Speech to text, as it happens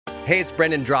Hey, it's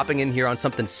Brendan dropping in here on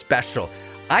something special.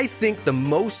 I think the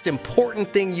most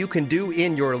important thing you can do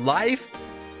in your life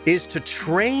is to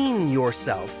train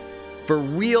yourself for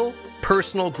real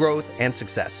personal growth and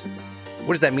success.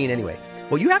 What does that mean anyway?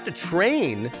 Well, you have to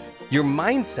train your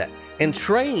mindset and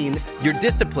train your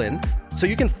discipline so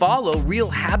you can follow real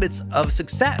habits of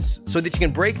success, so that you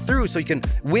can break through, so you can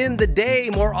win the day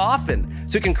more often,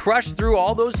 so you can crush through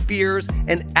all those fears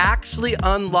and actually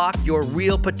unlock your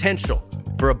real potential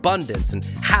for abundance and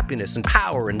happiness and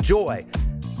power and joy.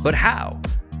 But how?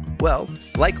 Well,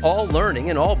 like all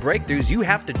learning and all breakthroughs, you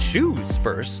have to choose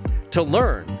first to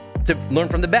learn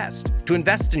from the best, to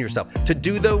invest in yourself, to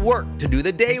do the work, to do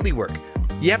the daily work.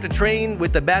 You have to train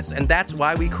with the best, and that's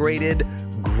why we created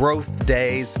Growth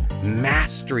Day's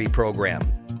Mastery Program.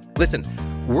 Listen,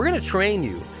 we're going to train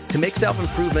you to make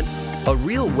self-improvement a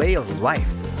real way of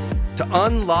life, to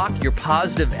unlock your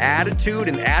positive attitude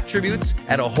and attributes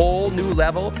at a whole new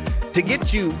level, to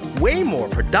get you way more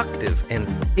productive and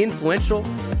influential,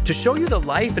 to show you the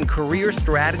life and career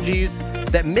strategies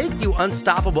that make you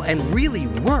unstoppable and really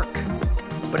work.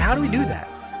 But how do we do that?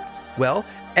 Well,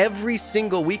 every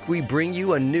single week we bring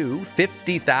you a new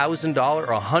 $50,000 or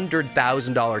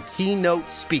 $100,000 keynote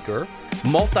speaker,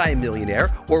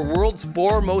 multimillionaire, or world's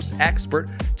foremost expert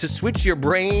to switch your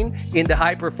brain into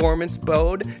high performance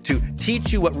mode, to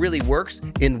teach you what really works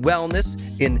in wellness,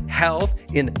 in health,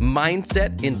 in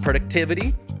mindset, in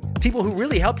productivity. People who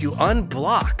really help you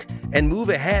unblock and move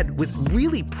ahead with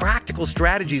really practical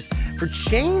strategies for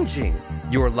changing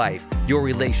your life, your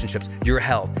relationships, your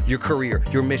health, your career,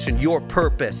 your mission, your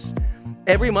purpose.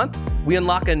 Every month, we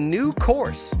unlock a new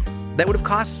course that would have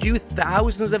cost you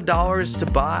thousands of dollars to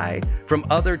buy from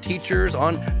other teachers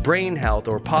on brain health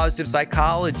or positive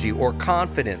psychology or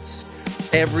confidence.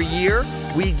 Every year,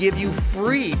 we give you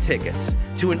free tickets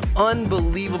to an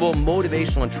unbelievable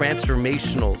motivational and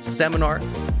transformational seminar.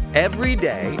 Every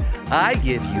day, I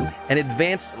give you an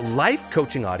advanced life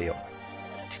coaching audio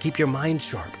to keep your mind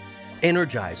sharp,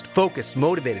 energized, focused,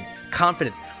 motivated,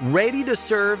 confident, ready to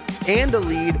serve and to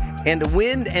lead and to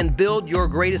win and build your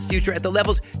greatest future at the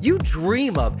levels you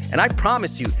dream of. And I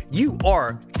promise you, you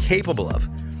are capable of.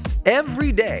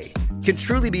 Every day can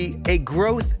truly be a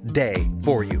growth day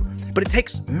for you. But it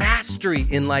takes mastery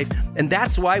in life, and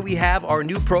that's why we have our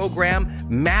new program,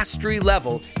 Mastery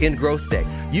Level in Growth Day.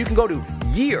 You can go to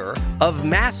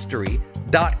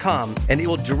yearofmastery.com, and it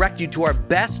will direct you to our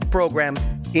best program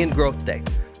in Growth Day.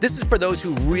 This is for those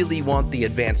who really want the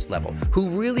advanced level, who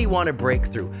really want to break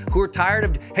through, who are tired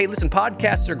of, hey, listen,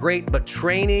 podcasts are great, but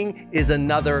training is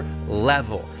another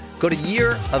level. Go to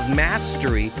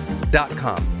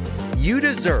yearofmastery.com. You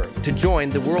deserve to join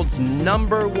the world's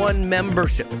 #1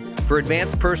 membership for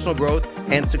advanced personal growth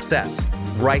and success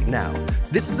right now.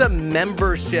 This is a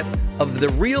membership of the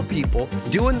real people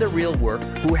doing the real work,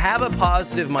 who have a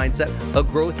positive mindset, a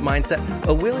growth mindset,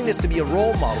 a willingness to be a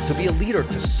role model, to be a leader,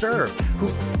 to serve, who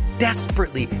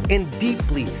desperately and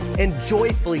deeply and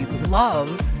joyfully love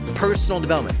personal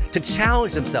development, to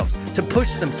challenge themselves, to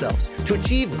push themselves, to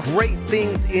achieve great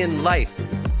things in life.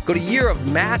 Go to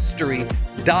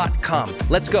yearofmastery.com.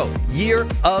 Let's go.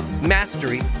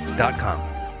 yearofmastery.com.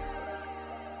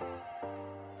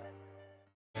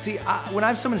 See, when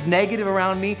someone's negative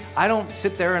around me, I don't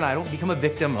sit there and I don't become a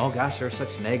victim. Oh gosh, they're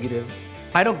such negative.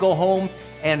 I don't go home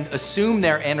and assume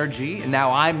their energy and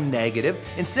now I'm negative.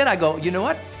 Instead, I go, you know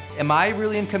what? Am I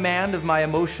really in command of my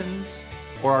emotions,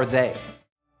 or are they?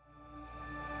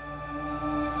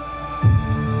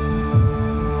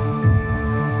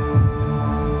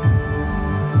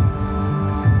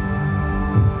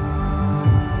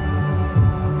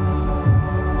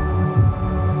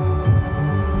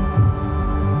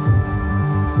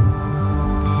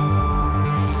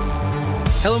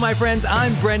 Hello, my friends.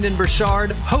 I'm Brendan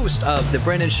Burchard, host of The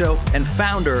Brendan Show and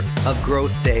founder of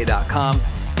GrowthDay.com,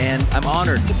 and I'm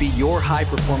honored to be your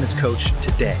high-performance coach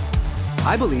today.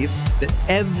 I believe that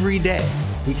every day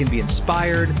we can be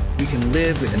inspired, we can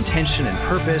live with intention and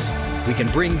purpose, we can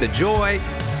bring the joy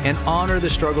and honor the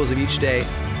struggles of each day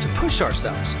to push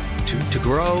ourselves, to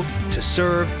grow, to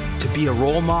serve, to be a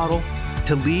role model,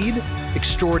 to lead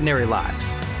extraordinary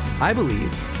lives. I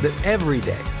believe that every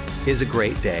day is a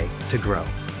great day to grow.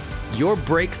 Your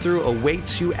breakthrough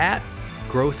awaits you at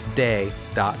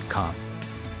growthday.com.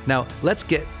 Now, let's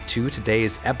get to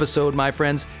today's episode, my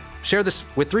friends. Share this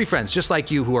with 3 friends just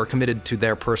like you who are committed to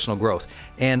their personal growth.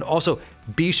 And also,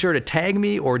 be sure to tag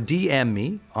me or DM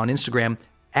me on Instagram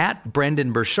at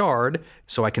Brendan Burchard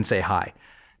so I can say hi.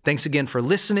 Thanks again for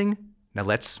listening. Now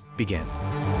let's begin.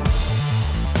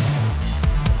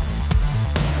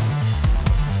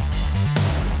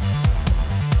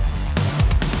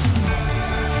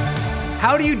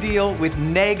 How do you deal with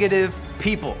negative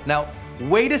people? Now,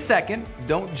 wait a second,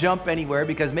 don't jump anywhere,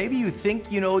 because maybe you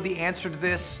think you know the answer to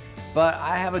this, but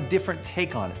I have a different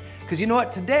take on it. Because you know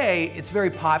what, today it's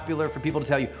very popular for people to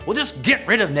tell you, well, just get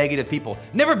rid of negative people.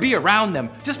 Never be around them.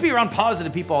 Just be around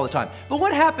positive people all the time. But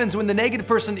what happens when the negative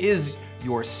person is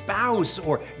your spouse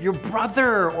or your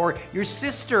brother or your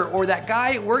sister or that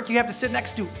guy at work you have to sit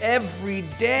next to every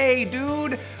day,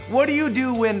 dude? What do you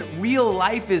do when real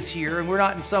life is here and we're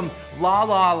not in some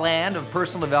la-la land of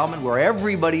personal development where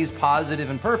everybody's positive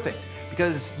and perfect?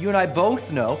 Because you and I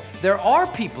both know there are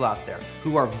people out there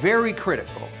who are very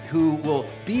critical, who will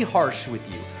be harsh with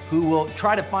you, who will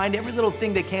try to find every little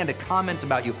thing they can to comment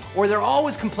about you, or they're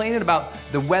always complaining about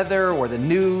the weather or the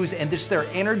news, and just their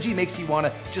energy makes you want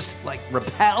to just like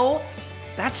repel.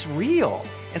 That's real.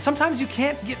 And sometimes you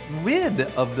can't get rid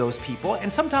of those people.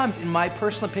 And sometimes, in my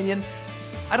personal opinion,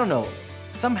 I don't know,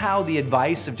 somehow the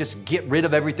advice of just get rid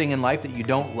of everything in life that you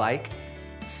don't like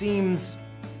seems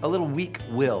a little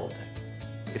weak-willed,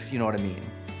 if you know what I mean.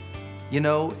 You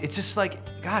know, it's just like,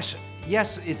 gosh,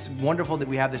 yes, it's wonderful that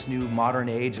we have this new modern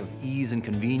age of ease and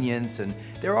convenience, and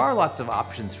there are lots of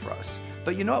options for us.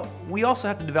 But you know, we also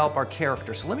have to develop our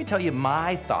character. So let me tell you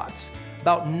my thoughts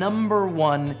about number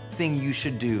one thing you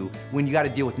should do when you got to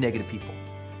deal with negative people.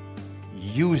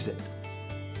 Use it.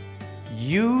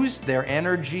 Use their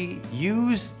energy,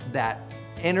 use that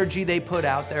energy they put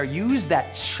out there, use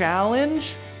that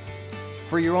challenge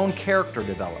for your own character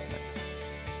development.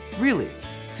 Really.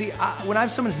 See, when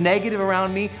someone's negative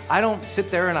around me, I don't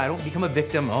sit there and I don't become a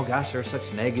victim. Oh gosh, they're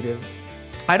such negative.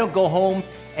 I don't go home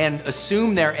and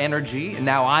assume their energy and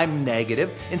now I'm negative.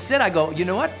 Instead, I go, you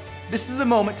know what? This is a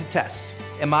moment to test.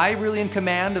 Am I really in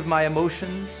command of my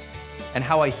emotions and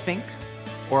how I think,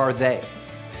 or are they?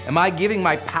 Am I giving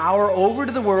my power over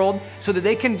to the world so that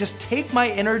they can just take my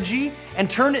energy and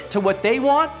turn it to what they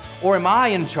want, or am I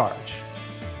in charge?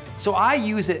 So I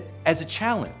use it as a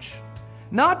challenge.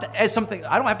 Not as something,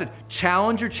 I don't have to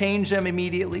challenge or change them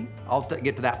immediately. I'll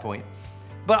get to that point.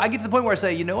 But I get to the point where I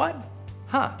say, you know what?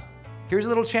 Here's a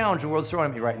little challenge the world's throwing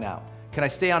at me right now. Can I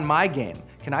stay on my game?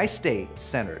 Can I stay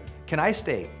centered? Can I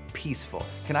stay peaceful?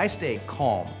 Can I stay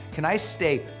calm? Can I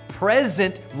stay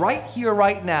present right here,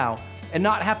 right now, and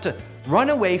not have to run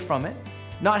away from it,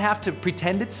 not have to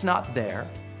pretend it's not there,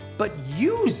 but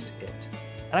use it?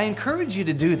 And I encourage you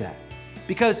to do that.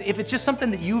 Because if it's just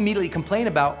something that you immediately complain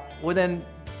about, well then,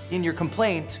 in your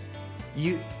complaint,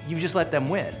 you just let them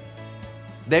win.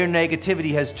 Their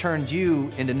negativity has turned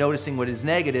you into noticing what is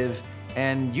negative,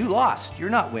 and you lost.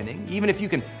 You're not winning. Even if you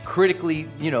can critically,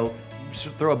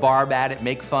 throw a barb at it,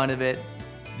 make fun of it,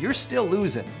 you're still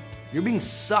losing. You're being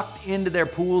sucked into their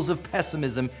pools of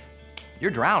pessimism.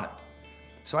 You're drowning.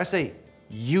 So I say,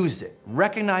 use it.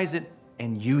 Recognize it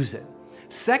and use it.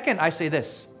 Second, I say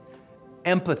this,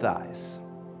 empathize.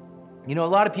 You know, a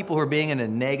lot of people who are being in a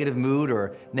negative mood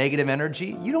or negative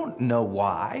energy, you don't know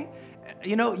why.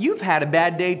 You know, you've had a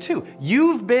bad day too.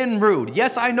 You've been rude.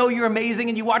 Yes, I know you're amazing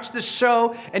and you watch this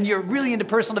show and you're really into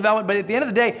personal development, but at the end of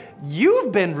the day,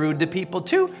 you've been rude to people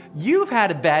too. You've had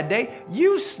a bad day.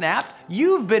 You've snapped.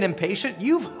 You've been impatient.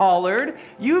 You've hollered.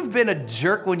 You've been a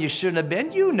jerk when you shouldn't have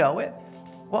been. You know it.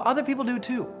 Well, other people do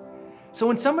too. So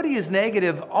when somebody is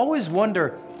negative, always I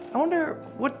wonder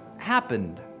what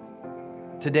happened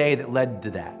today that led to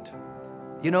that.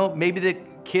 You know, maybe the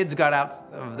kids got out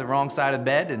of the wrong side of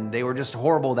bed and they were just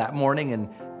horrible that morning and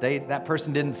that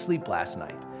person didn't sleep last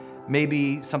night.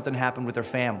 Maybe something happened with their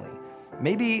family.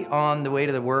 Maybe on the way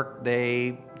to the work,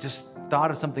 they just thought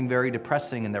of something very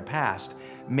depressing in their past.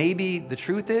 Maybe the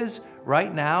truth is,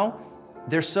 right now,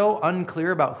 they're so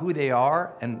unclear about who they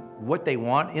are and what they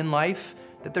want in life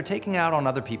that they're taking out on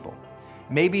other people.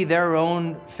 Maybe their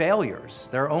own failures,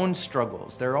 their own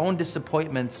struggles, their own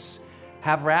disappointments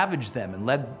have ravaged them and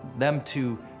led them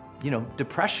to,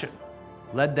 depression,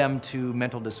 led them to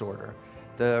mental disorder.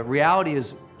 The reality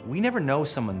is we never know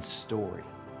someone's story.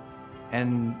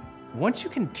 And once you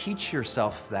can teach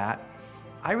yourself that,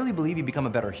 I really believe you become a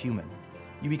better human.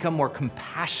 You become more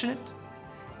compassionate,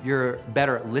 you're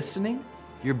better at listening,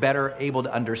 you're better able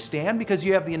to understand because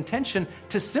you have the intention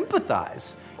to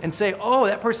sympathize and say, oh,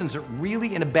 that person's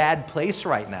really in a bad place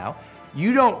right now.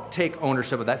 You don't take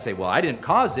ownership of that, say, well, I didn't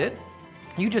cause it.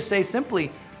 You just say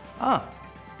simply,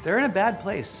 they're in a bad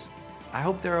place. I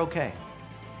hope they're okay.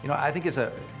 I think it's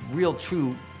a real,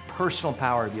 true personal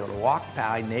power to be able to walk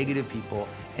by negative people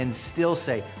and still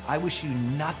say, I wish you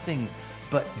nothing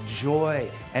but joy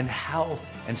and health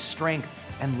and strength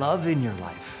and love in your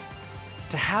life.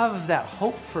 To have that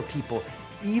hope for people,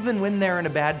 even when they're in a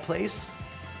bad place,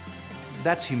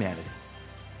 that's humanity.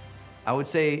 I would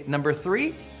say number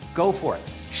 3, go for it.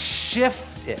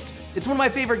 shift it. It's one of my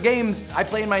favorite games I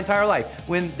play in my entire life.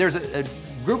 When there's a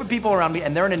group of people around me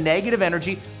and they're in a negative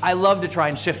energy, I love to try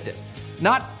and shift it.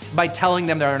 Not by telling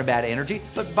them they're in a bad energy,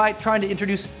 but by trying to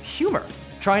introduce humor,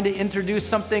 trying to introduce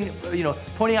something,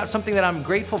 pointing out something that I'm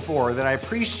grateful for, that I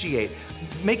appreciate,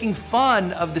 making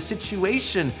fun of the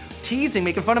situation, teasing,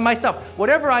 making fun of myself.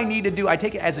 Whatever I need to do, I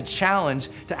take it as a challenge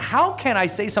to how can I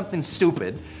say something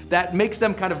stupid that makes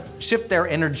them kind of shift their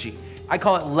energy. I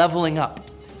call it leveling up.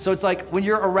 So it's like when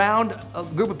you're around a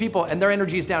group of people and their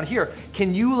energy is down here,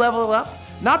 can you level it up?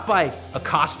 Not by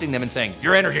accosting them and saying,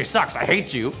 your energy sucks, I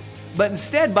hate you, but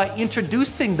instead by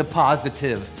introducing the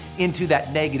positive into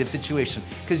that negative situation.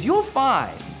 Because you'll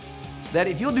find that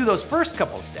if you'll do those first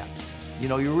couple steps,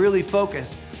 you really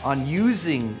focus on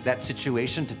using that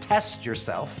situation to test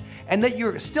yourself and that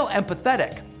you're still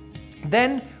empathetic.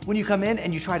 Then when you come in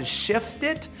and you try to shift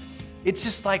it, it's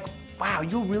just like, wow,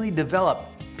 you'll really develop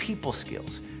people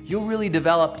skills. You'll really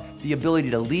develop the ability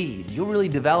to lead. You'll really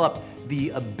develop the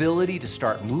ability to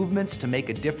start movements, to make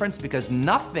a difference, because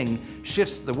nothing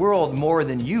shifts the world more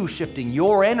than you shifting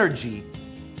your energy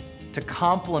to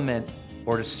complement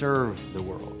or to serve the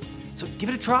world. So give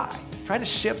it a try. Try to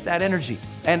shift that energy.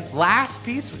 And last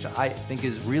piece, which I think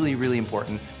is really, really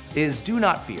important, is do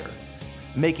not fear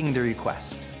making the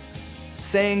request.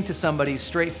 Saying to somebody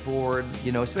straightforward,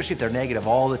 especially if they're negative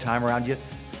all the time around you,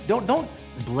 don't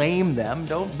blame them,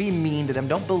 don't be mean to them,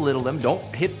 don't belittle them, don't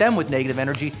hit them with negative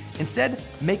energy. Instead,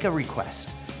 make a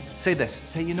request. Say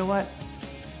this, you know what?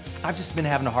 I've just been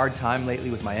having a hard time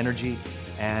lately with my energy.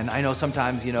 And I know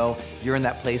sometimes, you're in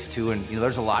that place too, and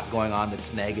there's a lot going on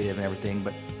that's negative and everything,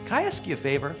 but can I ask you a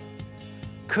favor?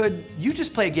 Could you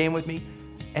just play a game with me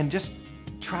and just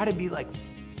try to be like,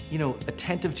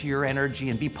 attentive to your energy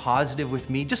and be positive with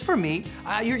me, just for me.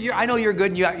 I know you're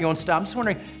good and you got your own stuff. I'm just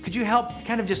wondering, could you help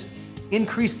kind of just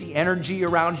increase the energy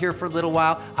around here for a little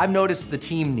while? I've noticed the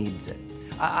team needs it.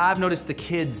 I've noticed the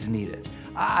kids need it.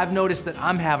 I've noticed that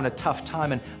I'm having a tough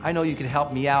time and I know you can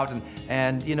help me out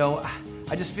and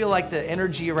I just feel like the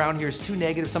energy around here is too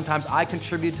negative. Sometimes I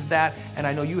contribute to that and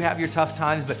I know you have your tough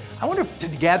times, but I wonder if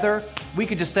together we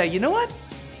could just say, you know what?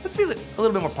 Let's be a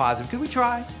little bit more positive. Could we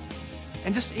try?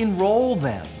 And just enroll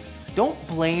them. Don't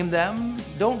blame them.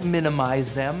 Don't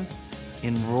minimize them.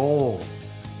 Enroll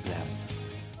them.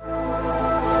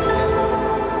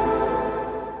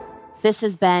 This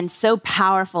has been so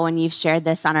powerful when you've shared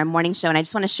this on our morning show, and I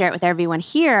just want to share it with everyone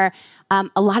here. A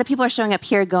lot of people are showing up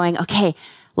here going, okay,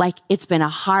 like it's been a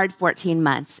hard 14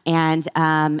 months and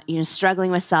struggling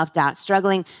with self-doubt,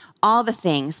 struggling all the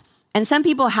things. And some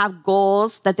people have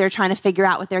goals that they're trying to figure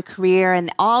out with their career and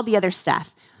all the other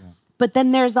stuff. But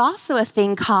then there's also a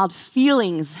thing called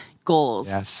feelings goals.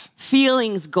 Yes.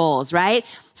 Feelings goals, right?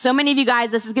 So many of you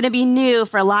guys, this is going to be new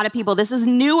for a lot of people. This is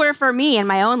newer for me in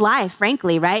my own life,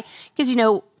 frankly, right? Because,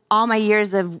 all my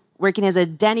years of working as a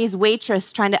Denny's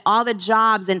waitress, trying to all the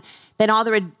jobs and then all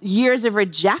the years of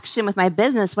rejection with my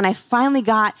business, when I finally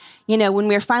got, when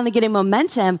we were finally getting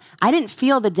momentum, I didn't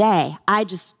feel the day. I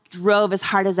just drove as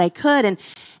hard as I could.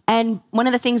 And one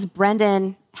of the things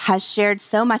Brendan has shared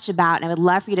so much about, and I would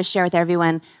love for you to share with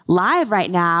everyone live right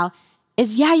now,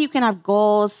 is you can have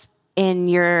goals in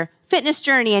your fitness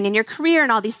journey and in your career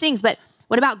and all these things, but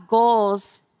what about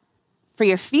goals for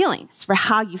your feelings, for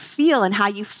how you feel and how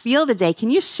you feel the day? Can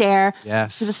you share?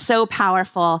 Yes. This is so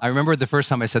powerful. I remember the first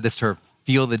time I said this to her,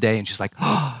 feel the day, and she's like,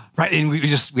 oh, right. And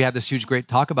we had this huge, great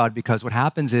talk about it, because what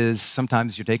happens is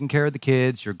sometimes you're taking care of the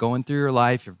kids, you're going through your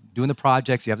life, you're doing the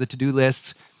projects, you have the to-do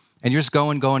lists, and you're just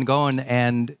going,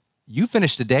 and you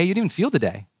finish the day, you didn't even feel the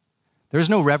day. There's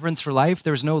no reverence for life,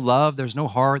 there's no love, there's no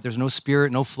heart, there's no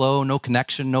spirit, no flow, no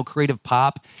connection, no creative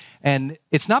pop. And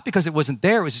it's not because it wasn't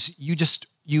there, it was just,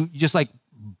 you just like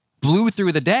blew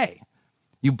through the day.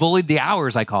 You bullied the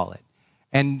hours, I call it.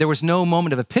 And there was no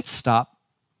moment of a pit stop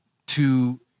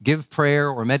to give prayer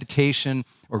or meditation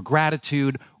or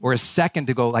gratitude or a second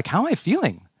to go like, how am I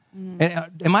feeling?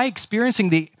 Am I experiencing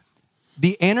the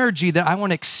energy that I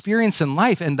want to experience in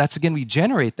life? And that's, again, we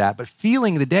generate that, but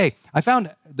feeling the day. I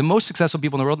found the most successful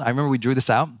people in the world, I remember we drew this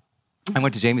out. I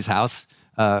went to Jamie's house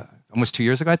almost 2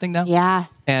 years ago, I think now. Yeah.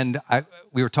 And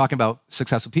we were talking about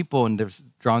successful people, and there's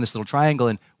drawing this little triangle,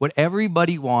 and what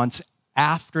everybody wants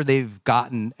after they've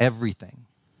gotten everything.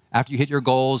 After you hit your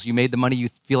goals, you made the money you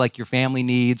feel like your family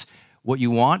needs, what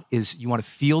you want is you want to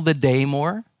feel the day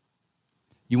more.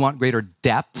 You want greater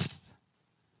depth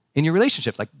in your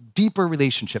relationships, like deeper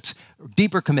relationships,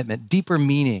 deeper commitment, deeper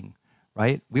meaning,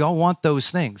 right? We all want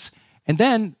those things. And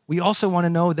then we also want to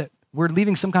know that we're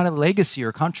leaving some kind of legacy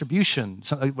or contribution,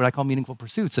 what I call meaningful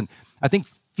pursuits. And I think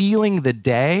feeling the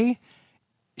day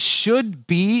should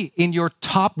be in your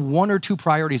top 1 or 2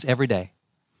 priorities every day.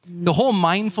 The whole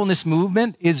mindfulness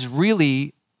movement is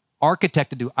really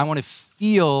architected to, I want to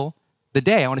feel the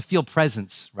day. I want to feel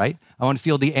presence, right? I want to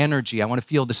feel the energy. I want to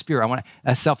feel the spirit. I want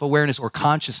a self-awareness or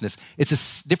consciousness. It's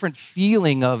a different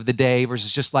feeling of the day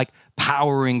versus just like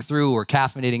powering through or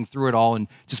caffeinating through it all and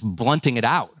just blunting it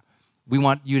out. We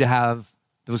want you to have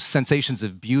those sensations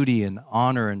of beauty and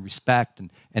honor and respect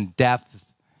and depth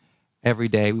every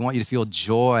day. We want you to feel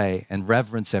joy and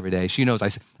reverence every day. She knows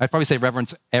I probably say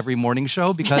reverence every morning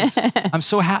show because I'm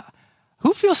so happy.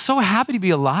 Who feels so happy to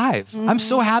be alive? I'm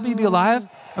so happy to be alive.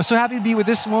 I'm so happy to be with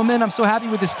this woman. I'm so happy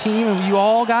with this team and with you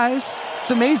all guys.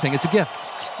 It's amazing. It's a gift.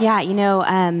 Yeah,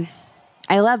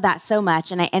 I love that so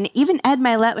much. And even Ed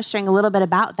Milet was sharing a little bit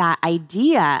about that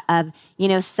idea of,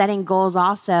 setting goals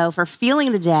also for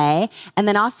feeling the day. And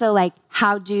then also like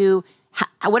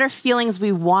what are feelings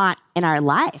we want in our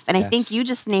life? And I think you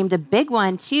just named a big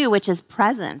one too, which is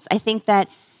presence. I think that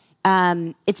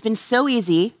it's been so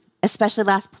easy, especially the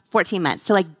last 14 months,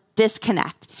 to like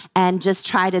disconnect and just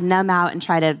try to numb out and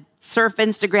try to surf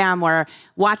Instagram or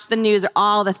watch the news or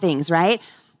all the things, right?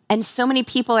 And so many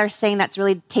people are saying that's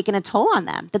really taken a toll on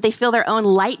them, that they feel their own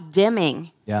light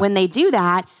dimming when they do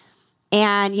that.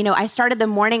 And, I started the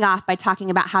morning off by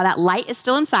talking about how that light is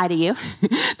still inside of you,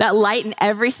 that light in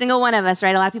every single one of us,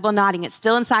 right? A lot of people nodding. It's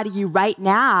still inside of you right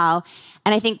now.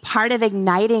 And I think part of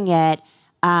igniting it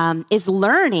is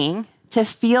learning to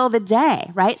feel the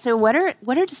day, right? So what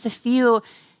are just a few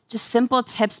just simple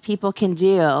tips people can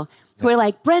do who are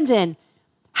like, Brendan,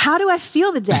 how do I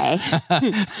feel the day?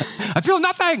 I feel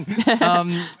nothing.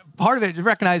 Part of it, to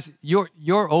recognize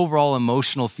your overall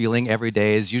emotional feeling every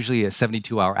day is usually a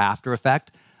 72-hour after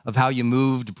effect of how you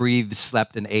moved, breathed,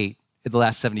 slept, and ate in the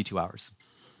last 72 hours.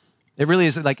 It really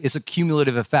is like, it's a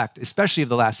cumulative effect, especially of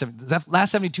the last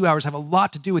 72 hours have a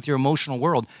lot to do with your emotional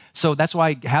world. So that's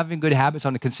why having good habits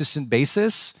on a consistent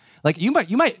basis, like you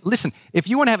might, listen, if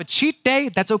you want to have a cheat day,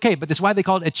 that's okay, but that's why they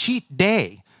call it a cheat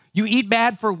day. You eat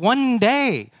bad for one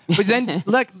day, but then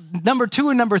like number 2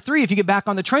 and number 3, if you get back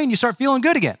on the train, you start feeling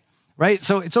good again, right?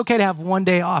 So it's okay to have one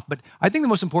day off, but I think the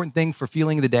most important thing for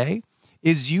feeling the day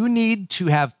is you need to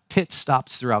have pit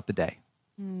stops throughout the day.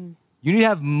 You need to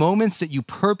have moments that you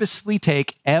purposely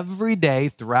take every day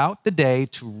throughout the day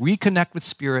to reconnect with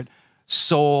spirit,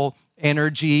 soul,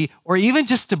 energy, or even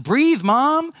just to breathe,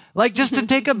 Mom. Like just to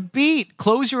take a beat,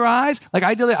 close your eyes. Like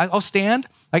I'll stand.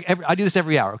 I do this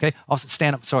every hour. Okay, I'll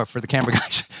stand up. Sorry for the camera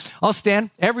guys. I'll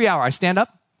stand every hour. I stand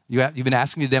up. You've been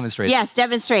asking me to demonstrate. Yes,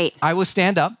 demonstrate. I will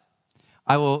stand up.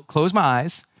 I will close my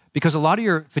eyes because a lot of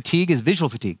your fatigue is visual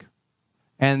fatigue,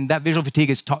 and that visual fatigue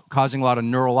is causing a lot of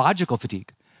neurological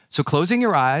fatigue. So closing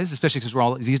your eyes, especially because we're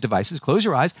all these devices, close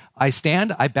your eyes. I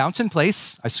stand. I bounce in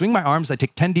place. I swing my arms. I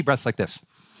take 10 deep breaths like this.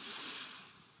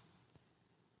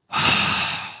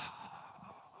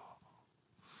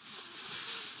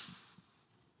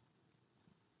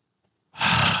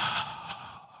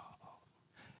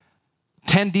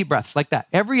 10 deep breaths like that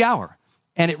every hour.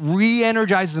 And it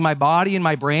re-energizes my body and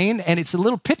my brain, and it's a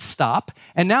little pit stop.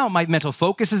 And now my mental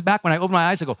focus is back. When I open my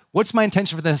eyes, I go, what's my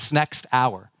intention for this next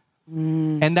hour?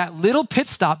 And that little pit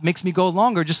stop makes me go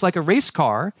longer, just like a race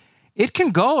car. It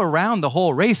can go around the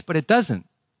whole race, but it doesn't.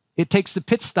 It takes the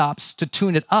pit stops to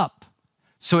tune it up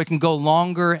so it can go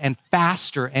longer and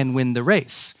faster and win the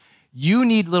race. You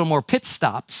need a little more pit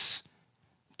stops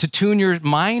to tune your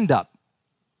mind up,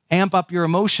 amp up your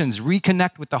emotions,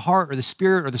 reconnect with the heart or the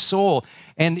spirit or the soul.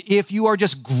 And if you are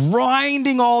just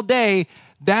grinding all day,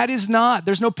 there's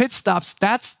no pit stops.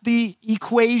 That's the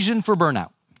equation for burnout.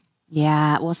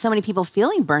 Yeah, well, so many people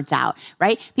feeling burnt out,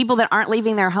 right? People that aren't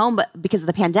leaving their home because of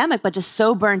the pandemic, but just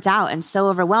so burnt out and so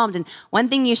overwhelmed. And one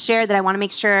thing you shared that I want to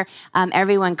make sure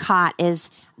everyone caught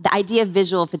is the idea of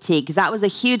visual fatigue, because that was a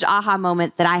huge aha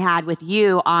moment that I had with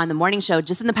you on the morning show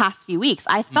just in the past few weeks.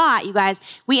 I thought, you guys,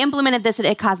 we implemented this at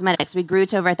It Cosmetics. We grew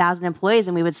to over 1,000 employees,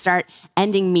 and we would start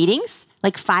ending meetings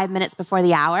like 5 minutes before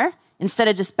the hour, instead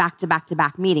of just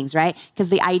back-to-back-to-back meetings, right? Because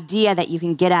the idea that you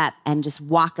can get up and just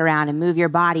walk around and move your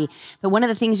body. But one of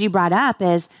the things you brought up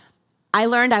is I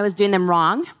learned I was doing them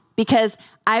wrong because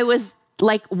I was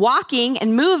like walking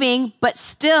and moving, but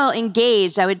still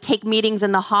engaged. I would take meetings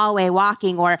in the hallway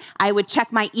walking, or I would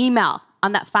check my email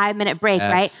on that 5-minute break,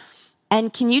 right?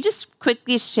 And can you just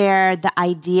quickly share the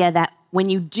idea that when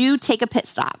you do take a pit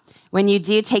stop, when you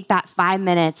do take that 5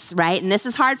 minutes, right? And this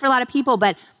is hard for a lot of people,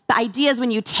 but the idea is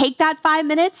when you take that 5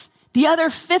 minutes, the other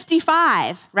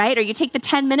 55, right? Or you take the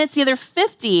 10 minutes, the other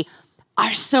 50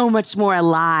 are so much more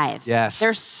alive. Yes.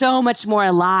 They're so much more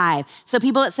alive. So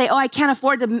people that say, oh, I can't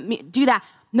afford to do that.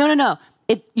 No.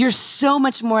 you're so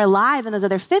much more alive than those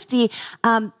other 50.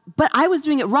 But I was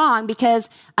doing it wrong because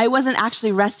I wasn't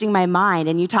actually resting my mind.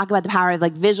 And you talk about the power of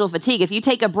like visual fatigue. If you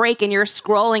take a break and you're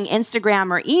scrolling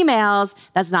Instagram or emails,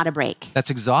 that's not a break. That's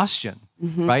exhaustion,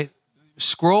 right?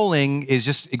 Scrolling is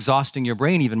just exhausting your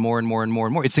brain even more and more and more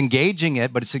and more. It's engaging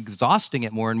it, but it's exhausting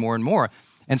it more and more and more.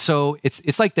 And so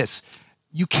it's like this.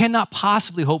 You cannot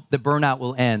possibly hope that burnout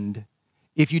will end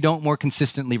if you don't more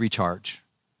consistently recharge.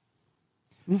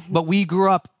 But we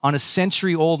grew up on a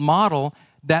century-old model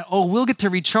that, we'll get to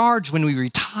recharge when we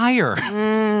retire.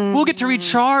 We'll get to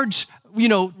recharge,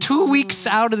 2 weeks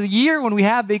out of the year when we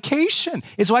have vacation.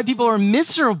 It's why people are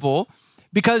miserable,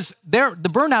 because the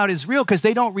burnout is real because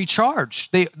they don't recharge.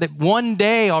 That one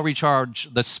day I'll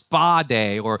recharge, the spa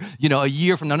day, or a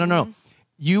year from no.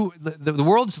 The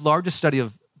world's largest study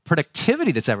of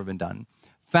productivity that's ever been done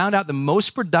found out the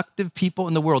most productive people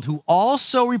in the world who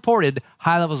also reported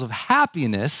high levels of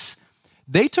happiness,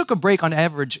 they took a break on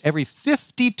average every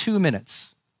 52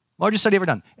 minutes. Largest study ever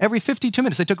done. Every 52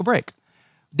 minutes, they took a break.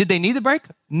 Did they need the break?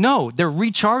 No, they're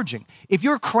recharging. If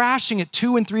you're crashing at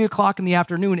 2 and 3 o'clock in the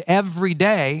afternoon every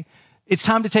day, it's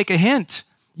time to take a hint.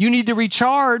 You need to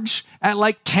recharge at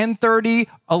like 10:30,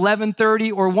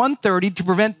 11:30, or 1:30 to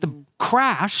prevent the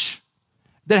crash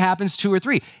that happens 2 or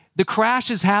 3. The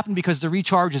crashes happen because the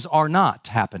recharges are not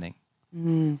happening.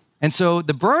 And so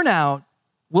the burnout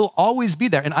will always be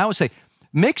there. And I always say,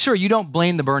 make sure you don't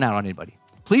blame the burnout on anybody.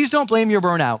 Please don't blame your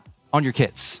burnout on your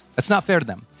kids. That's not fair to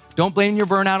them. Don't blame your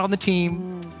burnout on the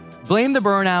team. Blame the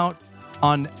burnout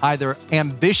on either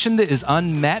ambition that is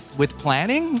unmet with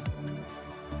planning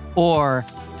or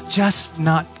just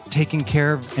not taking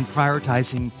care of and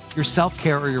prioritizing your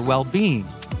self-care or your well-being.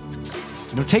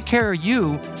 Take care of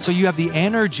you so you have the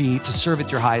energy to serve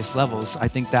at your highest levels. I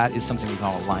think that is something we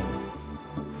call alignment.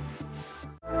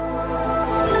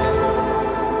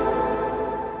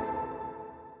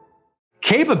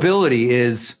 Capability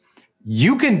is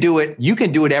you can do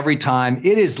it every time.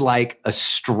 It is like a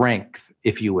strength,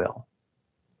 if you will.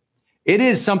 It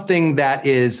is something that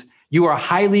is, you are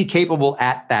highly capable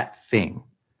at that thing.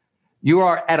 You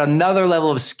are at another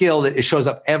level of skill that it shows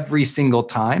up every single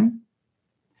time.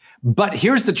 But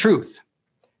here's the truth.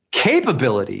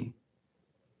 Capability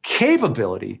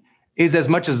is as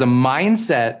much as a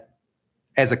mindset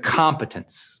as a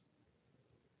competence.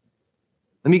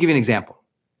 Let me give you an example.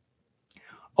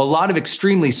 A lot of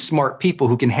extremely smart people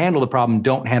who can handle the problem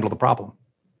don't handle the problem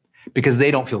because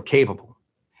they don't feel capable.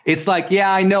 It's like,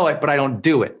 yeah, I know it, but I don't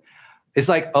do it. It's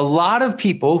like a lot of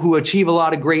people who achieve a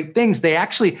lot of great things,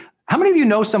 how many of you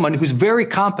know someone who's very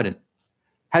competent,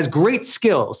 has great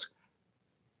skills,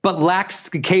 but lacks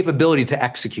the capability to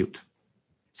execute?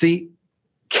 See,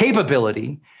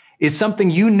 capability is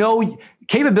something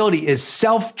capability is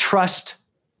self-trust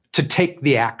to take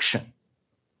the action.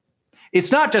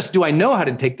 It's not just, do I know how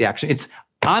to take the action? It's,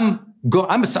 I'm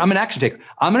an action taker.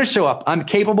 I'm going to show up. I'm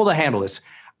capable to handle this.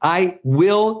 I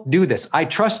will do this. I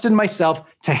trust in myself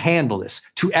to handle this,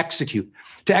 to execute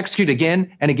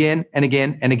again and again and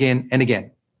again and again and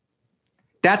again.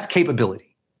 That's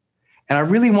capability. And I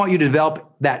really want you to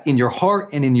develop that in your heart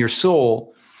and in your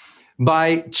soul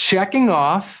by checking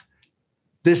off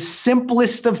the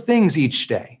simplest of things each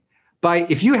day.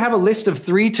 If you have a list of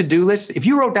 3 to-do lists, if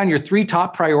you wrote down your 3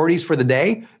 top priorities for the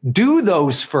day, do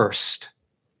those first.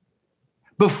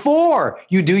 Before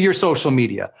you do your social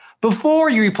media, before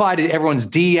you reply to everyone's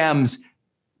DMs,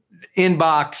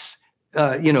 inbox,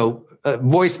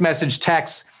 voice message,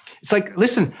 text. It's like,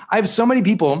 listen, I have so many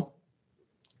people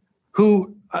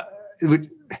who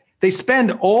they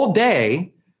spend all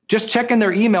day just checking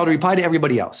their email to reply to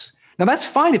everybody else. Now that's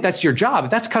fine if that's your job.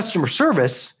 If that's customer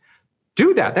service,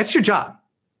 do that. That's your job.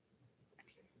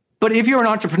 But if you're an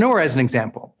entrepreneur, as an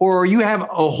example, or you have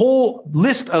a whole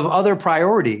list of other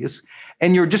priorities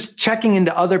and you're just checking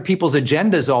into other people's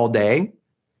agendas all day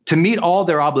to meet all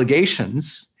their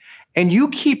obligations, and you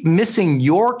keep missing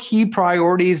your key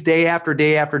priorities day after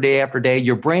day after day after day,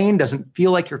 your brain doesn't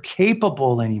feel like you're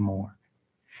capable anymore.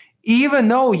 Even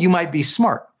though you might be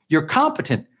smart, you're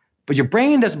competent, but your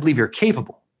brain doesn't believe you're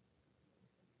capable.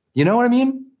 You know what I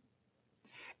mean?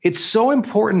 It's so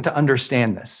important to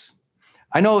understand this.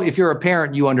 I know if you're a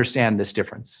parent, you understand this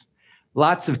difference.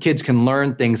 Lots of kids can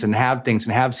learn things and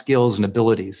have skills and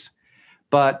abilities.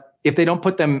 But if they don't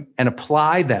put them and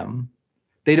apply them,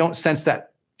 they don't sense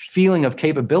that feeling of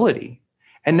capability.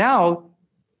 And now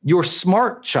your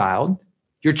smart child,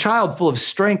 your child full of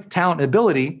strength, talent, and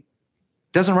ability,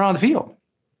 doesn't run on the field,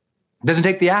 doesn't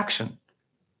take the action,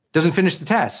 doesn't finish the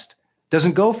test,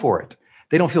 doesn't go for it.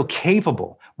 They don't feel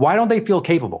capable. Why don't they feel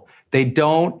capable? They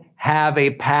don't have a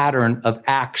pattern of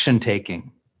action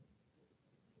taking.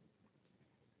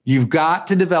 You've got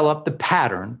to develop the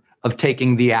pattern of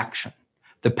taking the action,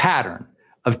 the pattern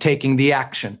of taking the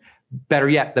action. Better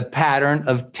yet, the pattern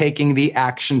of taking the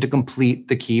action to complete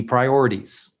the key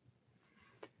priorities.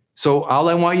 So all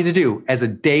I want you to do as a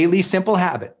daily simple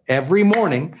habit, every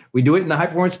morning, we do it in the high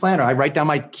performance planner. I write down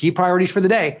my key priorities for the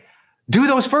day. Do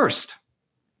those first.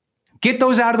 Get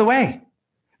those out of the way.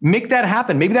 Make that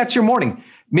happen. Maybe that's your morning.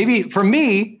 Maybe for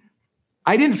me,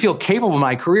 I didn't feel capable in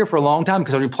my career for a long time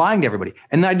because I was replying to everybody.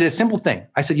 And then I did a simple thing.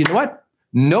 I said, you know what?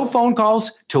 No phone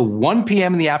calls till 1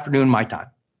 p.m. in the afternoon, my time.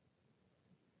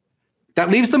 That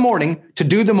leaves the morning to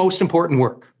do the most important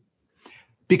work.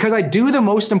 Because I do the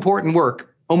most important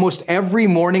work almost every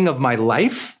morning of my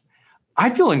life, I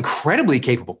feel incredibly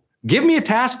capable. Give me a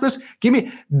task list. Give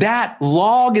me that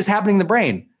log is happening in the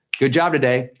brain. Good job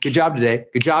today. Good job today.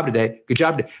 Good job today. Good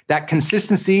job today. That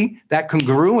consistency, that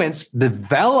congruence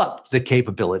developed the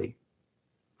capability.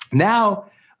 Now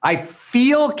I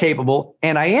feel capable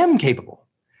and I am capable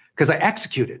because I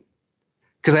executed.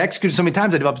 Because I executed so many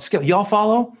times, I developed a skill. Y'all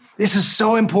follow? This is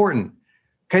so important.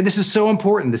 Okay, this is so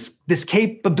important, this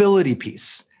capability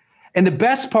piece. And the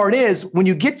best part is when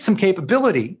you get some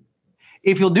capability,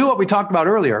 if you'll do what we talked about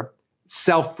earlier,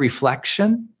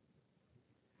 self-reflection,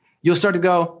 you'll start to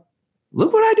go,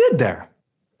 look what I did there.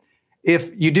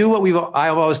 If you do what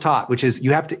I've always taught, which is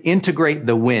you have to integrate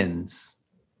the wins.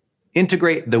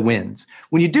 Integrate the wins.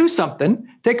 When you do something,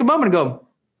 take a moment and go,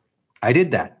 I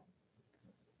did that.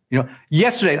 You know,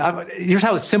 yesterday, here's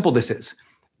how simple this is.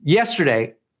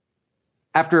 Yesterday,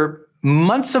 after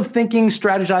months of thinking,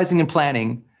 strategizing, and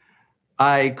planning,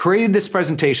 I created this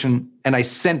presentation and I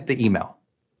sent the email.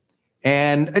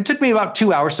 And it took me about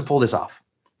 2 hours to pull this off.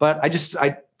 But I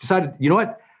decided, you know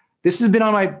what? This has been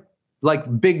on my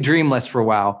big dream list for a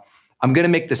while. I'm going to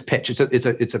make this pitch.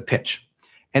 It's a pitch.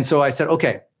 And so I said,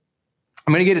 okay,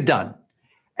 I'm going to get it done.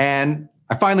 And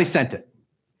I finally sent it.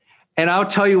 And I'll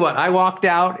tell you what, I walked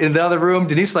out in the other room.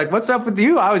 Denise's like, what's up with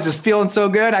you? I was just feeling so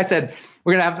good. I said,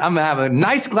 I'm going to have a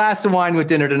nice glass of wine with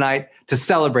dinner tonight to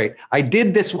celebrate. I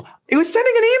did this. It was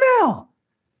sending an email.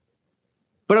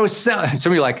 But I was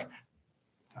somebody like,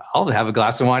 I'll have a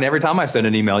glass of wine every time I send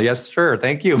an email. Yes, sure.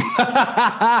 Thank you.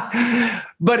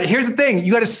 But here's the thing.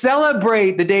 You got to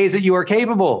celebrate the days that you are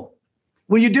capable.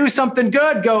 When you do something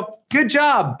good, go, good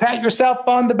job. Pat yourself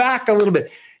on the back a little bit.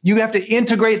 You have to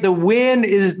integrate the win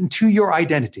into your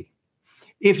identity.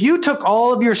 If you took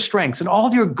all of your strengths and all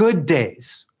of your good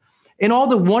days and all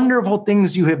the wonderful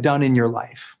things you have done in your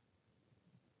life,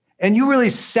 and you really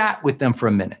sat with them for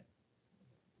a minute,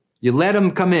 you let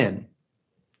them come in,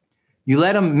 you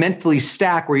let them mentally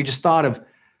stack where you just thought of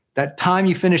that time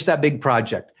you finished that big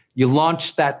project, you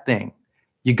launched that thing,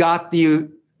 you got the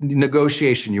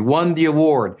negotiation, you won the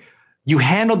award, you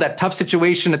handled that tough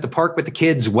situation at the park with the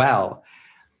kids well,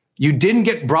 you didn't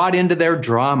get brought into their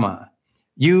drama,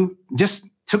 you just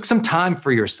took some time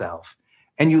for yourself,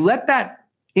 and you let that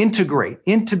integrate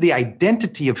into the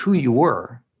identity of who you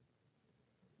were,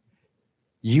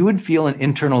 you would feel an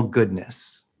internal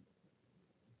goodness.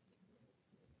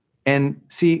 And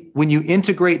see, when you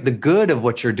integrate the good of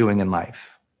what you're doing in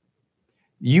life,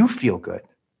 you feel good.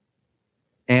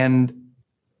 And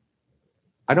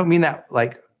I don't mean that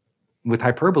like with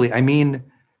hyperbole. I mean,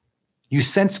 you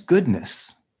sense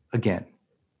goodness again.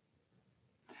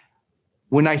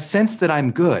 When I sense that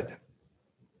I'm good,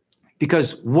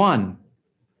 because one,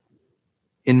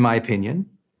 in my opinion,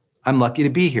 I'm lucky to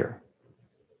be here.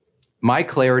 My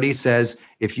clarity says,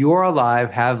 if you are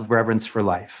alive, have reverence for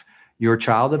life. You're a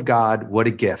child of God. What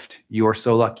a gift. You are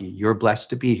so lucky. You're blessed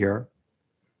to be here.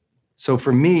 So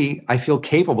for me, I feel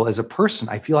capable as a person.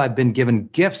 I feel I've been given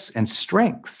gifts and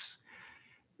strengths.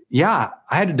 Yeah,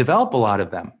 I had to develop a lot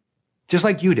of them, just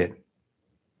like you did.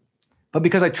 But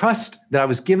because I trust that I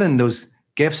was given those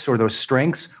gifts or those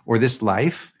strengths or this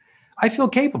life, I feel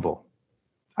capable.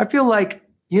 I feel like,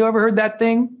 you ever heard that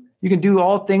thing? You can do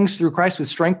all things through Christ who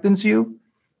strengthens you.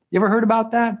 You ever heard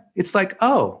about that? It's like,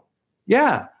 oh,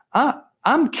 yeah,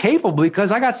 I'm capable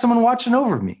because I got someone watching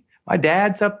over me. My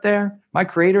dad's up there. My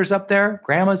creator's up there.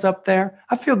 Grandma's up there.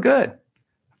 I feel good.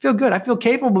 I feel good. I feel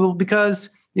capable because,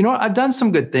 you know what? I've done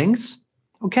some good things.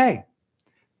 Okay.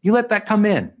 You let that come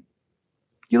in.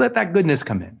 You let that goodness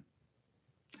come in.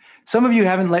 Some of you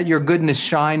haven't let your goodness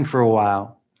shine for a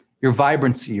while. Your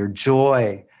vibrancy, your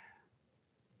joy,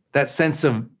 that sense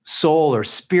of soul or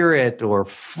spirit or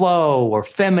flow or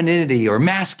femininity or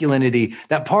masculinity,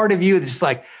 that part of you that's just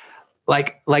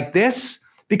like this.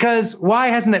 Because why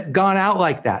hasn't it gone out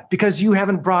like that? Because you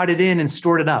haven't brought it in and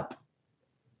stored it up.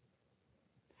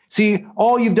 See,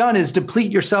 all you've done is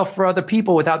deplete yourself for other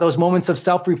people without those moments of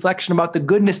self-reflection about the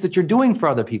goodness that you're doing for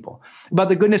other people, about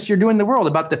the goodness you're doing in the world,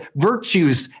 about the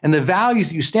virtues and the values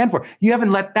that you stand for. You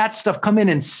haven't let that stuff come in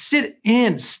and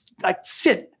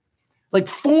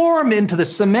form into the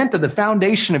cement of the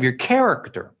foundation of your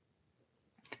character.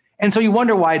 And so you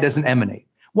wonder why it doesn't emanate.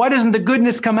 Why doesn't the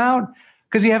goodness come out?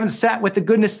 Because you haven't sat with the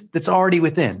goodness that's already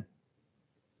within.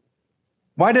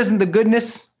 Why doesn't the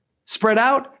goodness spread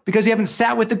out? Because you haven't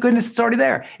sat with the goodness that's already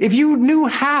there. If you knew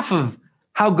half of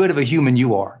how good of a human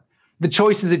you are, the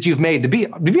choices that you've made to be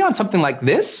on something like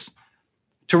this,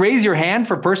 to raise your hand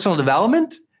for personal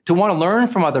development, to want to learn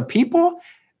from other people,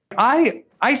 I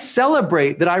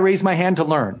celebrate that I raise my hand to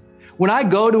learn. When I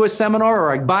go to a seminar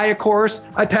or I buy a course,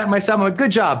 I pat myself, I'm like,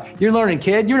 good job. You're learning,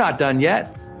 kid. You're not done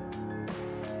yet.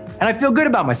 And I feel good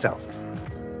about myself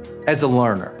as a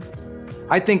learner.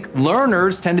 I think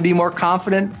learners tend to be more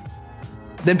confident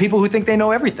than people who think they know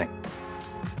everything,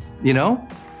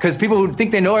 because people who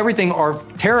think they know everything are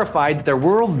terrified that their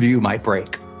worldview might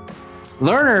break.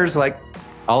 Learners, like,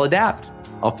 I'll adapt,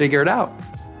 I'll figure it out,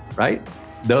 right?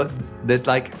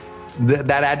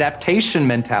 That adaptation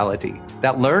mentality,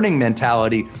 that learning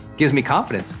mentality gives me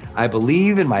confidence. I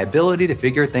believe in my ability to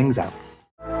figure things out.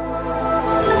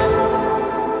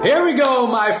 Here we go,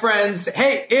 my friends.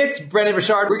 Hey, it's Brendon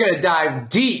Burchard. We're going to dive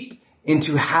deep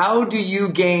into how do you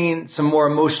gain some more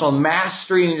emotional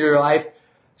mastery in your life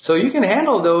so you can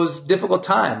handle those difficult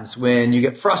times when you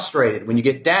get frustrated, when you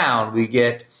get down, we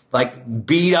get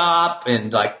beat up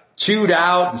and chewed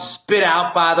out and spit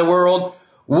out by the world.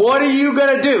 What are you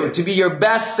going to do to be your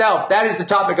best self? That is the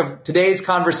topic of today's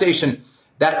conversation.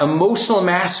 That emotional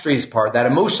masteries part, that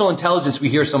emotional intelligence we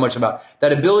hear so much about,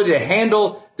 that ability to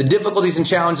handle the difficulties and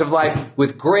challenges of life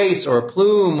with grace or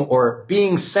aplomb or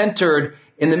being centered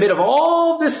in the midst of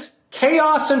all this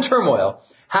chaos and turmoil.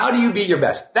 How do you be your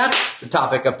best? That's the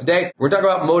topic of today. We're talking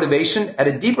about motivation at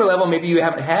a deeper level maybe you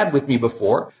haven't had with me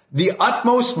before. The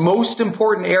utmost, most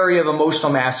important area of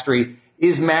emotional mastery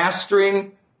is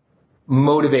mastering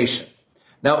motivation.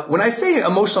 Now, when I say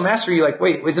emotional mastery, you're like,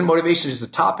 wait, isn't motivation just a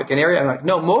topic, an area? I'm like,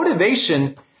 no,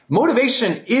 motivation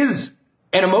is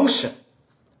an emotion,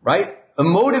 right? A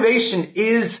motivation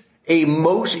is a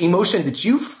emotion that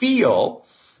you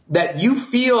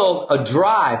feel a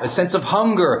drive, a sense of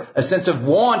hunger, a sense of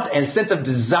want, and a sense of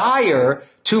desire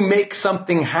to make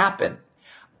something happen.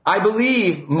 I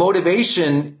believe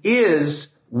motivation is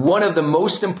one of the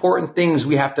most important things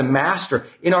we have to master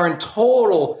in our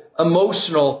total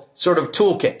emotional sort of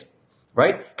toolkit,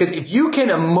 right? Because if you can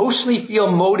emotionally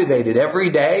feel motivated every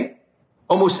day,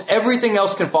 almost everything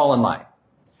else can fall in line,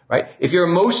 right? If you're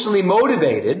emotionally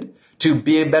motivated to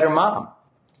be a better mom,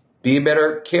 be a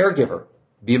better caregiver,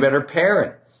 be a better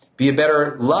parent, be a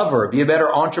better lover, be a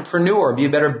better entrepreneur, be a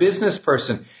better business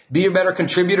person, be a better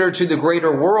contributor to the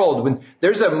greater world, when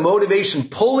there's a motivation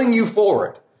pulling you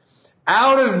forward,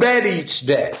 out of bed each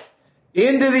day,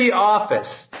 into the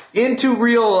office, into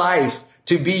real life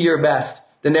to be your best,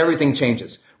 then everything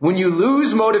changes. When you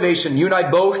lose motivation, you and I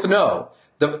both know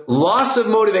the loss of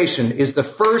motivation is the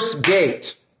first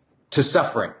gate to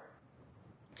suffering.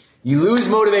 You lose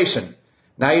motivation.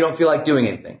 Now you don't feel like doing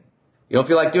anything. You don't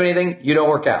feel like doing anything, you don't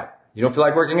work out. You don't feel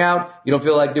like working out, you don't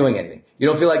feel like doing anything. You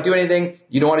don't feel like doing anything,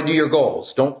 you don't want to do your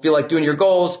goals. Don't feel like doing your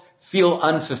goals, feel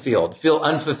unfulfilled. Feel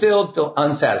unfulfilled, feel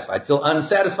unsatisfied. Feel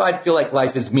unsatisfied, feel like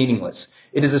life is meaningless.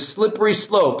 It is a slippery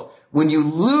slope when you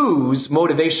lose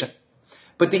motivation.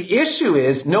 But the issue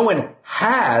is no one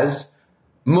has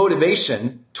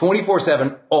motivation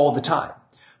 24/7 all the time.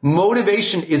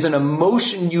 Motivation is an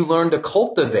emotion you learn to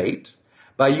cultivate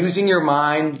by using your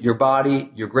mind, your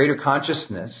body, your greater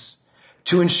consciousness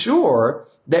to ensure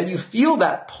that you feel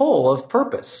that pull of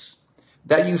purpose,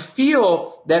 that you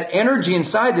feel that energy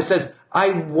inside that says,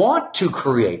 I want to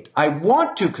create, I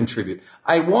want to contribute,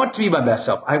 I want to be my best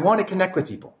self, I want to connect with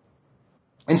people.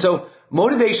 And so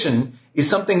motivation is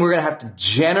something we're going to have to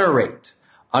generate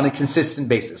on a consistent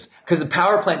basis because the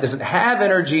power plant doesn't have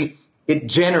energy, it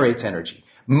generates energy.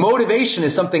 Motivation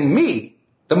is something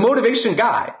the motivation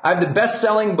guy, I have the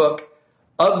best-selling book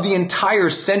of the entire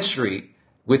century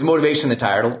with motivation in the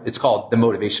title. It's called The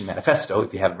Motivation Manifesto,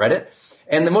 if you haven't read it.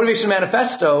 And the Motivation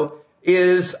Manifesto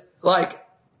is like,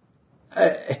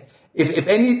 if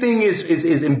anything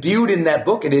is imbued in that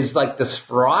book, it is like this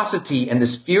ferocity and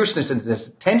this fierceness and this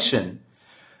attention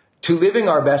to living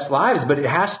our best lives, but it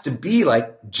has to be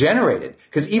like generated.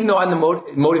 Because even though I'm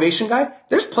the motivation guy,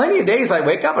 there's plenty of days I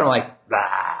wake up and I'm like,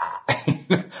 blah.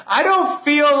 I don't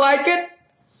feel like it.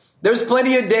 There's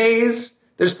plenty of days,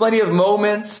 there's plenty of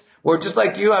moments Or just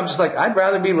like you, I'm just like, I'd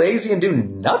rather be lazy and do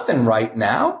nothing right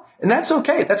now. And that's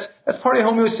okay. That's part of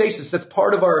homeostasis. That's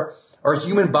part of our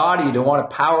human body to want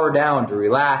to power down, to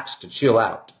relax, to chill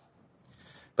out.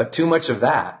 But too much of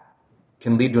that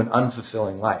can lead to an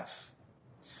unfulfilling life.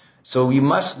 So we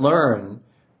must learn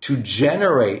to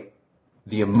generate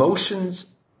the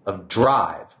emotions of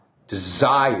drive,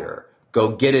 desire,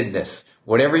 go-gettedness,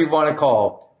 whatever you want to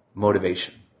call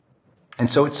motivation. And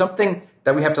so it's something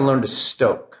that we have to learn to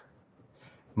stoke.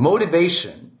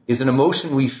 Motivation is an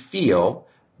emotion we feel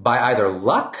by either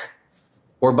luck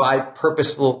or by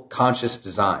purposeful, conscious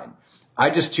design. I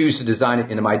just choose to design it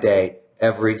into my day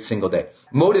every single day.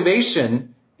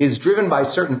 Motivation is driven by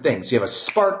certain things. You have a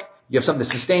spark, you have something that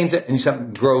sustains it, and you have something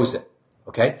that grows it.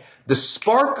 Okay? The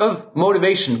spark of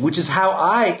motivation, which is how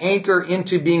I anchor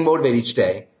into being motivated each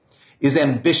day, is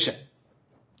ambition.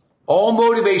 All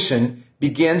motivation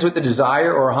begins with the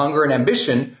desire or hunger and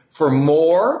ambition for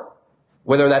more,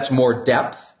 whether that's more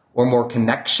depth or more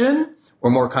connection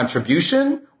or more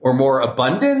contribution or more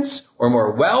abundance or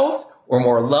more wealth or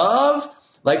more love.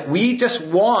 Like we just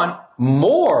want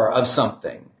more of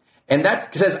something. And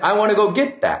that says, I want to go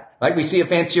get that. Like we see a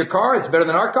fancier car, it's better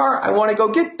than our car. I want to go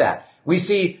get that. We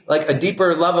see like a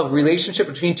deeper love of relationship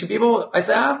between two people. I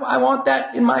say, I want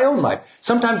that in my own life.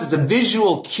 Sometimes it's a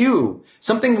visual cue.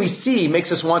 Something we see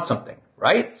makes us want something,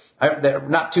 right?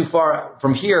 Not too far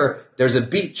from here, there's a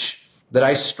beach that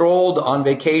I strolled on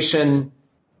vacation,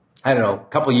 I don't know, a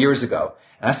couple years ago.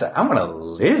 And I said, I'm going to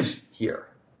live here.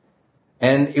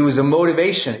 And it was a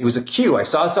motivation. It was a cue. I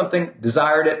saw something,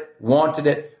 desired it, wanted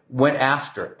it, went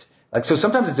after it. Like, so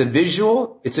sometimes it's a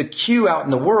visual, it's a cue out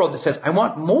in the world that says, I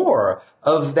want more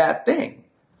of that thing.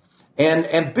 And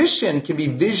ambition can be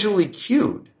visually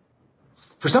cued.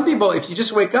 For some people, if you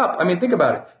just wake up, I mean, think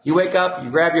about it. You wake up, you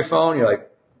grab your phone, you're like,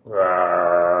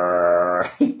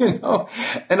 you know,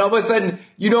 and all of a sudden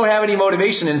you don't have any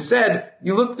motivation. Instead,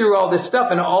 you look through all this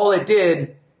stuff and all it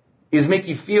did is make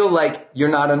you feel like you're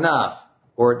not enough,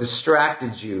 or it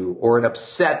distracted you, or it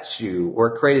upset you, or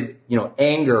it created,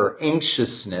 anger or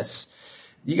anxiousness.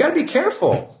 You got to be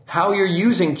careful how you're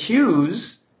using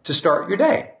cues to start your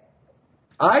day.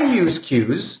 I use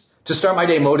cues to start my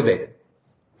day motivated.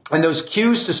 And those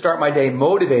cues to start my day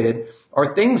motivated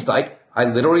are things like I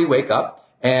literally wake up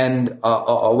and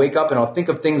I'll wake up and I'll think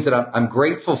of things that I'm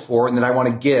grateful for and that I want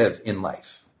to give in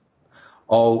life.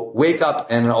 I'll wake up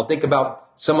and I'll think about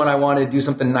someone I want to do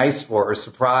something nice for or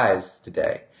surprise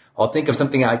today. I'll think of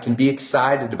something I can be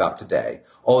excited about today.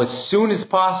 I'll, as soon as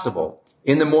possible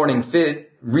in the morning,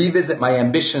 revisit my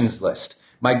ambitions list,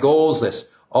 my goals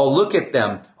list. I'll look at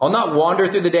them. I'll not wander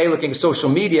through the day looking at social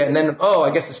media and then,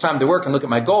 I guess it's time to work and look at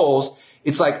my goals.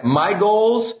 It's like my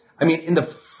goals, in the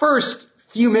first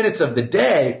few minutes of the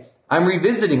day, I'm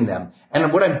revisiting them.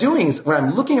 And what I'm doing is when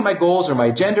I'm looking at my goals or my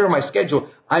agenda or my schedule,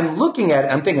 I'm looking at it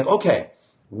and I'm thinking, okay,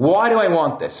 why do I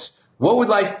want this? What would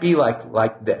life be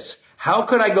like this? How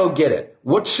could I go get it?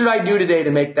 What should I do today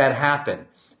to make that happen?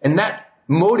 And that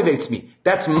motivates me.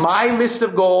 That's my list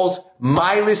of goals,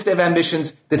 my list of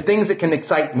ambitions, the things that can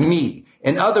excite me.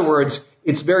 In other words,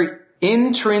 it's very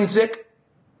intrinsic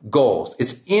goals.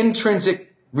 It's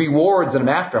intrinsic rewards that I'm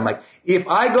after. I'm like, if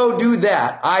I go do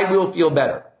that, I will feel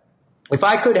better. If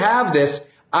I could have this,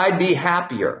 I'd be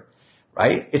happier,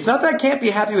 right? It's not that I can't be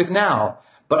happy with now,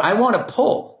 but I want to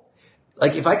pull.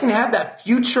 Like if I can have that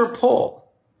future pull,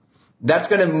 that's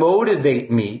going to motivate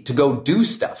me to go do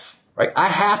stuff, right? I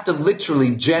have to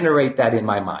literally generate that in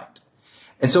my mind.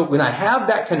 And so when I have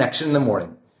that connection in the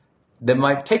morning, then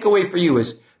my takeaway for you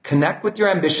is connect with your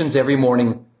ambitions every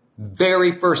morning,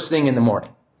 very first thing in the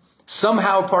morning.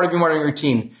 Somehow part of your morning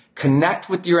routine, connect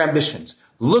with your ambitions.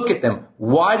 Look at them.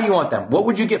 Why do you want them? What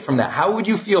would you get from that? How would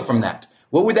you feel from that?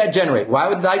 What would that generate? Why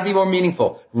would life be more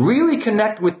meaningful? Really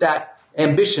connect with that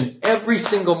ambition every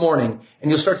single morning,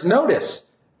 and you'll start to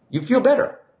notice you feel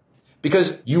better.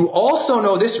 Because you also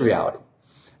know this reality,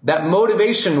 that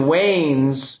motivation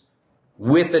wanes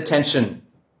with attention.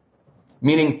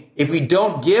 Meaning, if we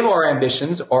don't give our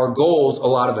ambitions, our goals, a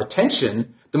lot of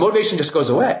attention, the motivation just goes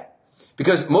away.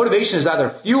 Because motivation is either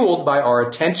fueled by our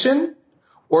attention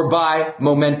or by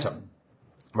momentum,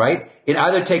 right? It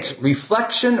either takes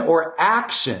reflection or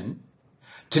action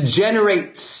to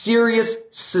generate serious,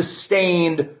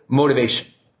 sustained motivation.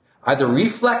 Either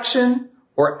reflection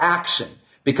or action.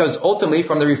 Because ultimately,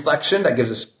 from the reflection, that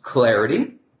gives us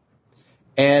clarity,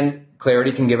 and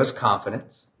clarity can give us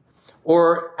confidence.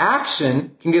 Or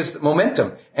action can give us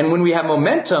momentum. And when we have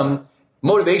momentum,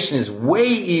 motivation is way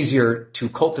easier to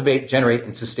cultivate, generate,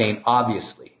 and sustain,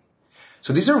 obviously.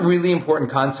 So these are really important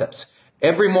concepts.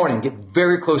 Every morning, get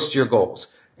very close to your goals.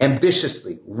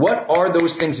 ambitiously. What are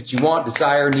those things that you want,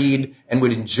 desire, need, and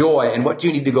would enjoy, and what do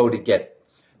you need to go to get it?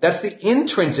 That's the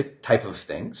intrinsic type of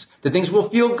things, the things we'll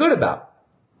feel good about,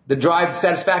 that drive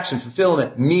satisfaction,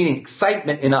 fulfillment, meaning,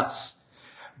 excitement in us.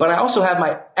 But I also have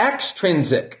my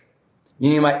extrinsic,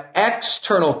 meaning my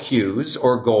external cues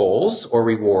or goals or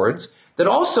rewards that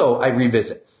also I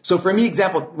revisit. So for me,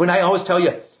 example, when I always tell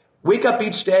you, wake up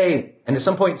each day and at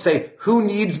some point say, who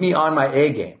needs me on my A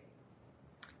game?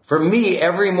 For me,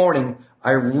 every morning,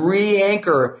 I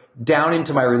re-anchor down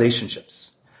into my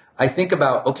relationships. I think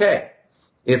about, okay,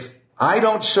 if I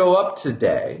don't show up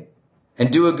today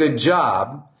and do a good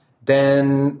job,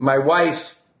 then my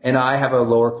wife and I have a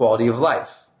lower quality of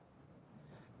life.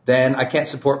 Then I can't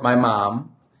support my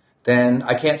mom. Then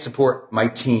I can't support my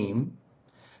team.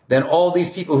 Then all these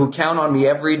people who count on me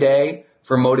every day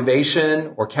for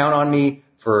motivation or count on me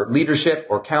for leadership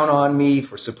or count on me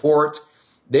for support,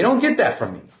 they don't get that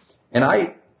from me. And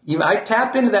I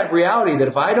tap into that reality that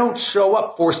if I don't show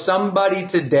up for somebody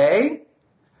today,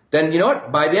 then you know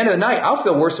what? By the end of the night, I'll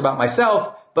feel worse about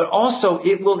myself, but also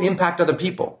it will impact other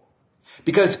people.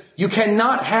 Because you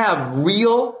cannot have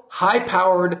real,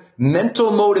 high-powered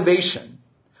mental motivation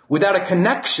without a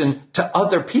connection to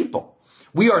other people.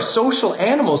 We are social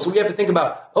animals, so we have to think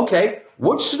about, okay,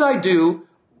 what should I do?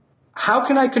 How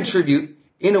can I contribute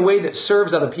in a way that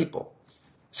serves other people?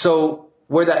 So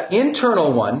where that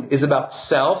internal one is about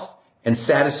self and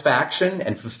satisfaction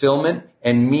and fulfillment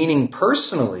and meaning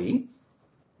personally,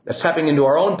 that's tapping into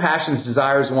our own passions,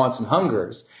 desires, wants, and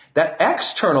hungers. That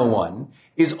external one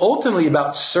is ultimately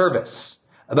about service,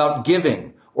 about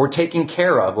giving or taking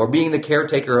care of or being the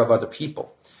caretaker of other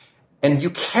people. And you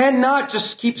cannot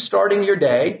just keep starting your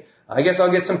day. I guess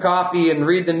I'll get some coffee and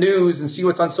read the news and see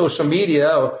what's on social media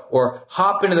or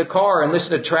hop into the car and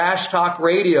listen to trash talk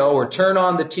radio or turn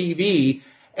on the TV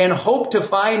and hope to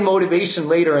find motivation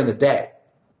later in the day.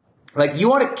 Like you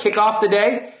want to kick off the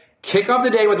day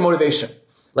with motivation.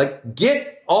 Like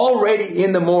get already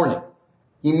in the morning,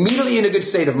 immediately in a good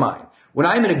state of mind. When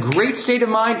I'm in a great state of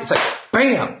mind, it's like,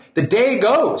 bam, the day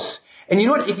goes. And you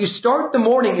know what? If you start the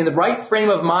morning in the right frame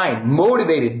of mind,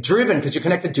 motivated, driven, because you're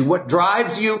connected to what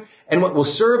drives you and what will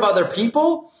serve other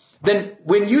people, then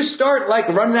when you start like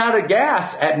running out of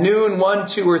gas at noon, 1,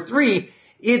 2, or 3,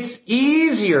 it's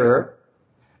easier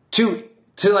to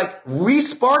like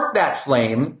re-spark that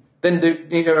flame than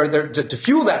to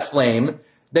fuel that flame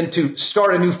than to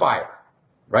start a new fire.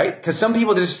 Right? Because some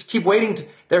people just keep waiting.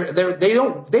 They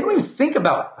don't even think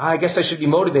about, I guess I should be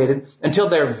motivated until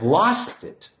they've lost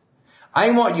it.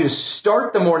 I want you to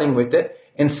start the morning with it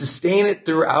and sustain it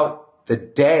throughout the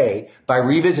day by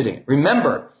revisiting it.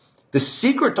 Remember, the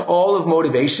secret to all of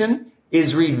motivation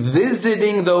is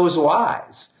revisiting those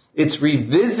whys. It's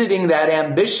revisiting that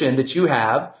ambition that you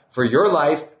have for your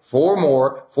life, for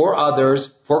more, for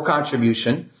others, for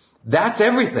contribution. That's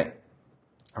everything.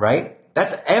 Right?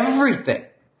 That's everything.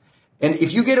 And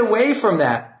if you get away from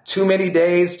that too many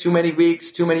days, too many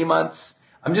weeks, too many months,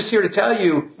 I'm just here to tell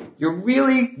you, you're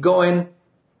really going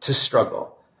to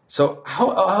struggle. So I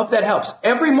hope that helps.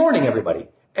 Every morning, everybody,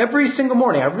 every single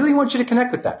morning, I really want you to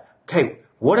connect with that. Okay,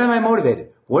 what am I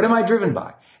motivated? What am I driven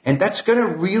by? And that's going to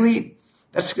really,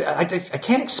 I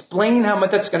can't explain how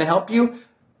much that's going to help you.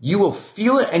 You will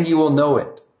feel it and you will know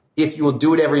it if you will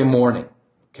do it every morning.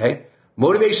 Okay?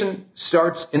 Motivation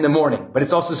starts in the morning, but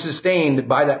it's also sustained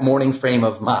by that morning frame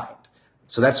of mind.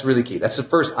 So that's really key. That's the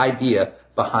first idea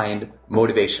behind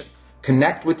motivation.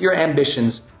 Connect with your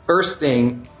ambitions first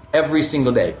thing every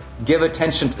single day. Give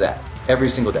attention to that every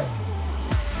single day.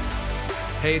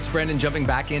 Hey, it's Brendan jumping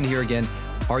back in here again.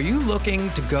 Are you looking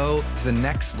to go to the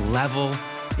next level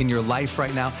in your life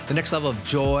right now? The next level of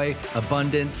joy,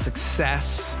 abundance,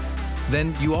 success?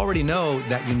 Then you already know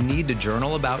that you need to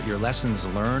journal about your lessons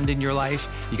learned in your life.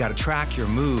 You got to track your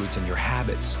moods and your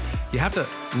habits. You have to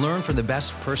learn from the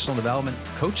best personal development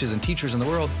coaches and teachers in the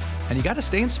world. And you got to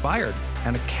stay inspired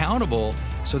and accountable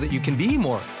so that you can be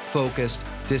more focused,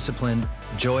 disciplined,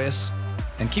 joyous,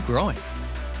 and keep growing.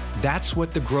 That's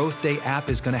what the Growth Day app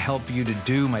is going to help you to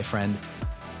do, my friend.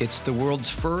 It's the world's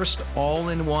first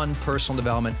all-in-one personal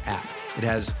development app. It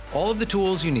has all of the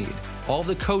tools you need, all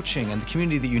the coaching and the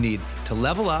community that you need to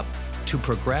level up, to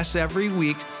progress every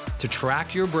week, to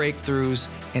track your breakthroughs,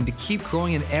 and to keep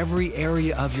growing in every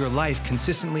area of your life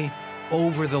consistently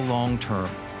over the long term.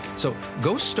 So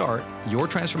go start your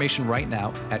transformation right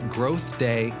now at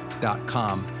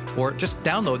growthday.com or just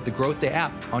download the Growth Day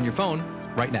app on your phone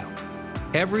right now.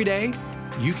 Every day,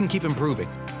 you can keep improving.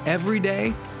 Every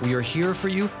day, we are here for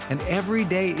you, and every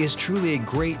day is truly a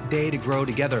great day to grow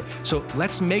together. So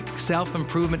let's make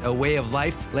self-improvement a way of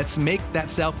life. Let's make that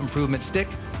self-improvement stick.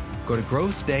 Go Go to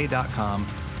growthday.com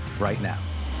right now.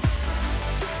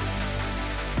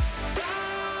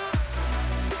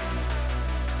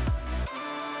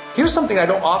 Here's something I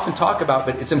don't often talk about,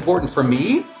 but it's important for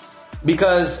me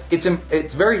because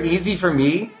it's very easy for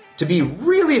me to be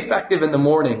really effective in the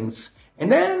mornings. And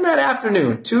then that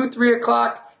afternoon, 2, 3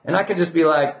 o'clock, and I can just be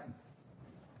like,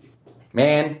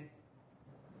 man,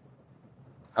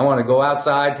 I want to go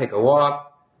outside, take a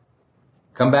walk,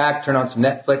 come back, turn on some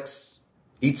Netflix,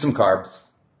 eat some carbs.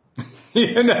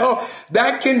 You know,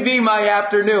 that can be my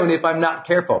afternoon if I'm not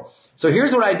careful. So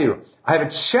here's what I do. I have a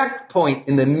checkpoint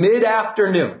in the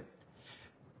mid-afternoon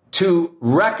to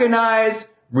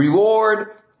recognize, reward,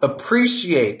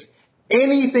 appreciate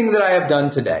anything that I have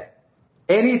done today.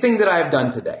 Anything that I have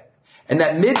done today. And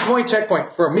that midpoint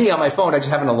checkpoint for me on my phone, I just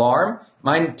have an alarm.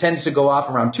 Mine tends to go off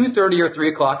around 2:30 or 3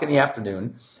 o'clock in the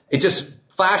afternoon. It just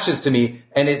flashes to me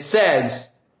and it says,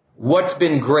 what's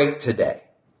been great today?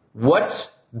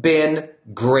 What's been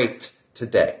great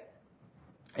today?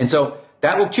 And so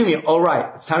that will cue me. All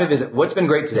right, it's time to visit. What's been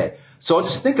great today? So I'll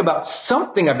just think about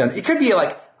something I've done. It could be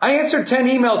like, I answered 10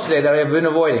 emails today that I've been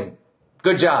avoiding.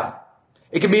 Good job.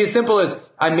 It can be as simple as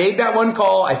I made that one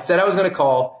call. I said I was going to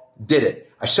call, did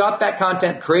it. I shot that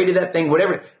content, created that thing,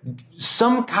 whatever.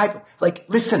 Some type of, like,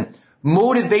 listen,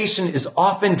 motivation is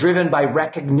often driven by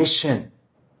recognition.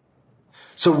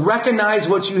 So recognize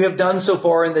what you have done so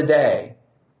far in the day,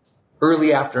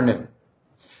 early afternoon.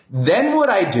 Then what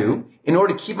I do in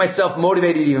order to keep myself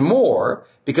motivated even more,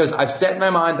 because I've set in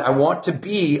my mind that I want to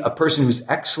be a person who's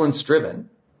excellence driven.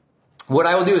 What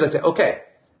I will do is I say, okay,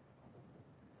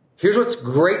 here's what's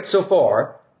great so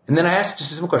far. And then I ask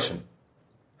just a simple question.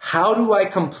 How do I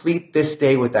complete this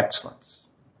day with excellence?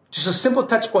 Just a simple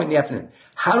touch point in the afternoon.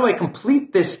 How do I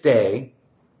complete this day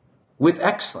with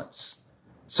excellence?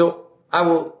 So I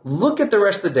will look at the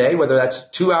rest of the day, whether that's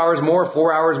 2 hours more,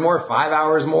 4 hours more, 5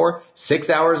 hours more, 6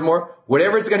 hours more,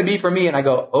 whatever it's going to be for me. And I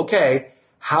go, okay,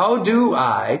 how do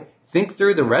I think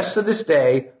through the rest of this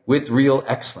day with real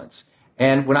excellence?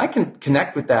 And when I can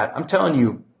connect with that, I'm telling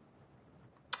you,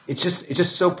 it's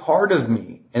just so part of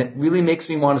me and it really makes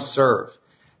me want to serve.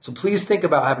 So please think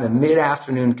about having a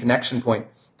mid-afternoon connection point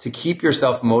to keep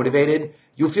yourself motivated.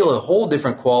 You'll feel a whole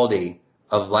different quality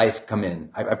of life come in.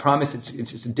 I promise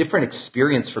it's a different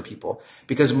experience for people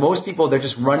because most people, they're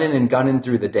just running and gunning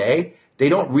through the day. They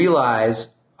don't realize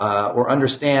or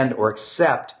understand or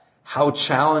accept how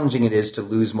challenging it is to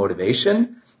lose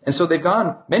motivation. And so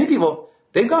many people,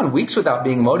 they've gone weeks without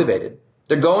being motivated.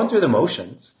 They're going through the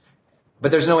motions,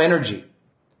 but there's no energy.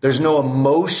 There's no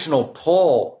emotional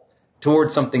pull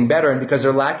towards something better. And because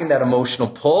they're lacking that emotional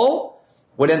pull,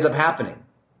 what ends up happening?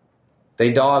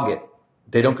 They dog it.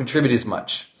 They don't contribute as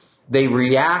much. They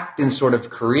react and sort of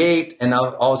create. And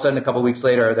all of a sudden, a couple of weeks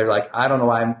later, they're like, I don't know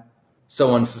why I'm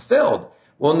so unfulfilled.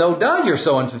 Well, no duh, you're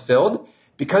so unfulfilled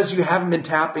because you haven't been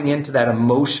tapping into that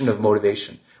emotion of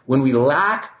motivation. When we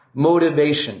lack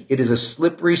motivation, it is a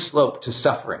slippery slope to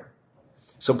suffering.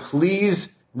 So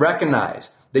please recognize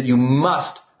that you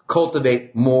must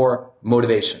cultivate more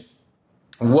motivation.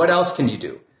 What else can you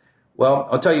do? Well,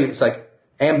 I'll tell you, it's like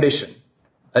ambition,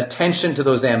 attention to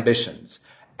those ambitions,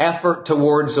 effort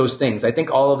towards those things. I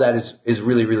think all of that is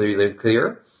really, really, really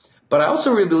clear. But I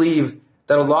also really believe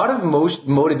that a lot of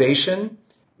motivation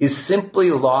is simply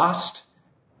lost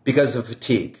because of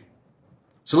fatigue.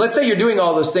 So let's say you're doing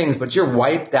all those things, but you're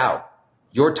wiped out.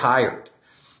 You're tired.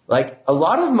 Like a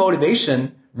lot of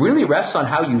motivation really rests on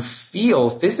how you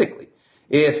feel physically.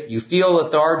 If you feel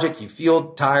lethargic, you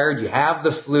feel tired, you have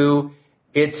the flu,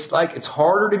 it's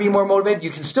harder to be more motivated. You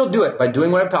can still do it by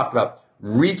doing what I've talked about.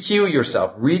 Re-cue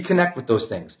yourself, reconnect with those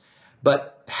things.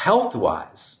 But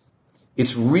health-wise,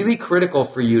 it's really critical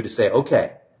for you to say,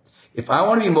 okay, if I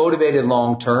want to be motivated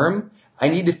long-term, I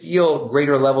need to feel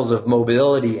greater levels of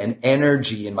mobility and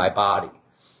energy in my body.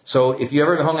 So if you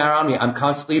ever hung out around me, I'm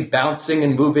constantly bouncing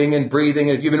and moving and breathing.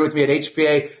 And if you've been with me at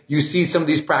HPA, you see some of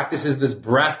these practices, this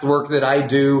breath work that I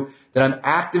do, that I'm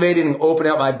activating and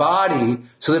opening up my body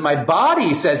so that my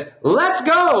body says, let's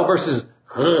go versus,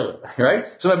 right?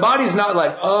 So my body's not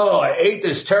like, oh, I ate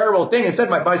this terrible thing. Instead,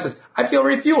 my body says, I feel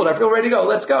refueled. I feel ready to go.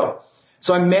 Let's go.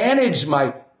 So I manage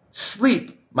my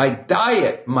sleep, my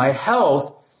diet, my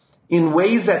health in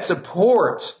ways that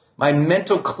support my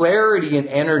mental clarity and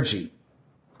energy.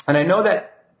 And I know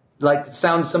that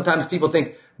sometimes people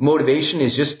think motivation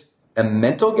is just a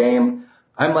mental game.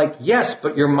 I'm like, yes,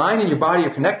 but your mind and your body are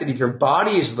connected. If your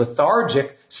body is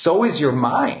lethargic, so is your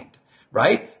mind,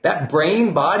 right? That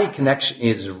brain-body connection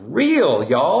is real,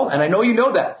 y'all. And I know you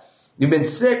know that. You've been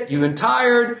sick. You've been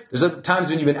tired. There's times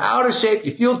when you've been out of shape.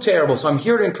 You feel terrible. So I'm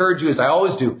here to encourage you, as I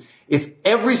always do. If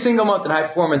every single month in High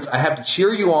Performance, I have to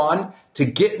cheer you on to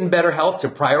get in better health, to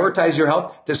prioritize your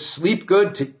health, to sleep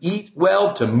good, to eat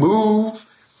well, to move.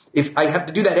 If I have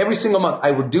to do that every single month,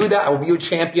 I will do that. I will be your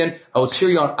champion. I will cheer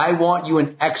you on. I want you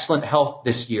in excellent health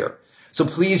this year. So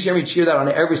please hear me cheer that on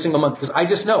every single month, because I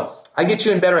just know I get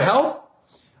you in better health.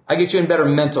 I get you in better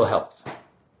mental health.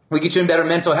 We get you in better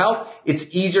mental health.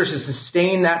 It's easier to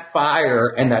sustain that fire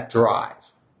and that drive,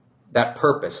 that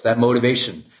purpose, that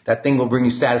motivation. That thing will bring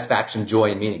you satisfaction,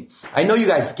 joy, and meaning. I know you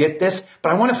guys get this,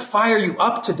 but I want to fire you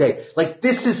up today. Like,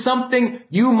 this is something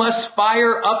you must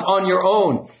fire up on your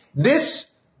own. This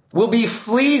will be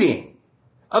fleeting.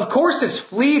 Of course it's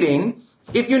fleeting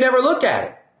if you never look at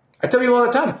it. I tell you all the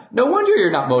time, no wonder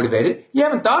you're not motivated. You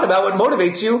haven't thought about what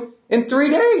motivates you in 3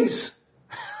 days.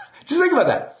 Just think about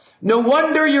that. No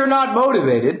wonder you're not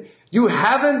motivated. You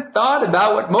haven't thought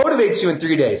about what motivates you in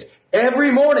 3 days.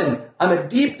 Every morning, I'm a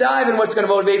deep dive in what's going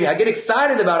to motivate me. I get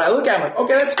excited about it. I look at it, I'm like,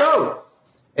 okay, let's go.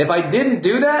 If I didn't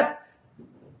do that,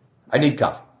 I need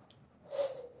coffee.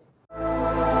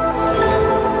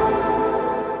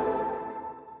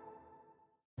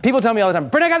 People tell me all the time,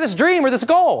 Brent, I got this dream or this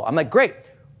goal. I'm like, great.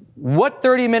 What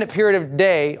 30-minute period of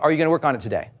day are you going to work on it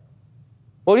today?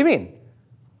 What do you mean?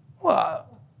 Well,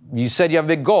 you said you have a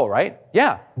big goal, right?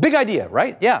 Yeah. Big idea,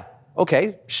 right? Yeah.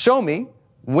 Okay. Show me.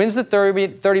 When's the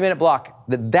 30-minute block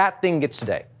that thing gets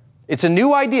today? It's a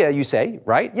new idea, you say,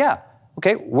 right? Yeah.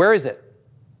 Okay, where is it?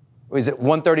 Is it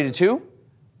 1:30 to 2?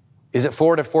 Is it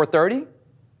 4 to 4:30?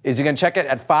 Is he going to check it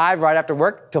at 5 right after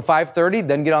work till 5:30,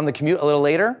 then get on the commute a little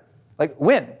later? Like,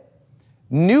 when?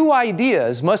 New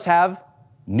ideas must have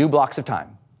new blocks of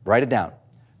time. Write it down.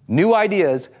 New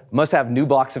ideas must have new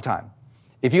blocks of time.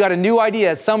 If you got a new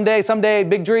idea, someday,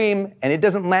 big dream, and it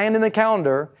doesn't land in the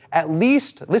calendar, at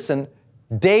least, listen,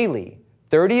 daily,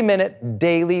 30-minute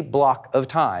daily block of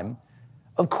time,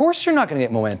 of course you're not going to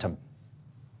get momentum.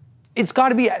 It's got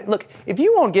to be, look, if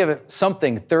you won't give it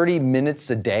something 30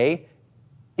 minutes a day,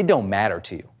 it don't matter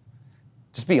to you.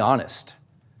 Just be honest.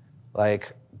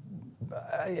 Like,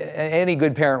 any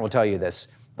good parent will tell you this.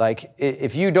 Like,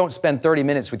 if you don't spend 30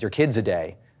 minutes with your kids a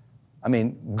day, I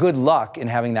mean, good luck in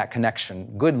having that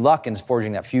connection. Good luck in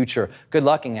forging that future. Good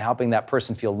luck in helping that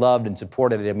person feel loved and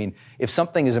supported. I mean, if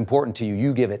something is important to you,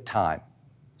 you give it time.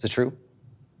 Is it true?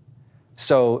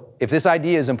 So if this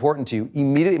idea is important to you,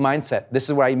 immediately mindset, this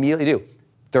is what I immediately do,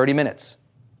 30 minutes.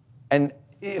 And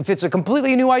if it's a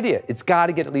completely new idea, it's got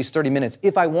to get at least 30 minutes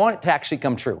if I want it to actually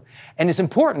come true. And it's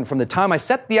important from the time I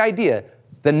set the idea,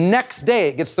 the next day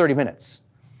it gets 30 minutes.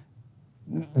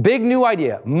 Big new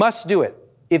idea, must do it.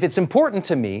 If it's important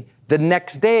to me, the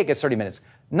next day it gets 30 minutes,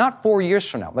 not 4 years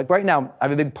from now. Like right now, I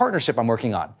have a big partnership I'm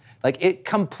working on. Like it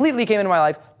completely came into my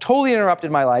life, totally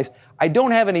interrupted my life. I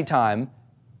don't have any time,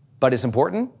 but it's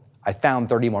important. I found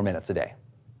 30 more minutes a day,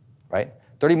 right?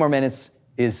 30 more minutes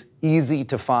is easy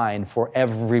to find for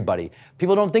everybody.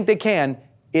 People don't think they can.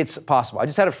 It's possible. I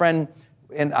just had a friend,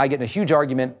 and I get in a huge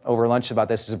argument over lunch about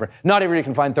this. Not everybody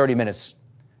can find 30 minutes.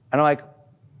 And I'm like,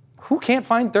 who can't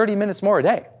find 30 minutes more a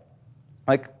day?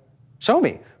 Like, show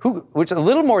me. Which a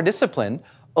little more discipline,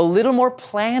 a little more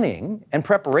planning and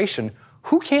preparation.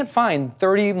 Who can't find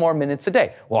 30 more minutes a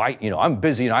day? Well, I'm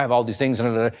busy and I have all these things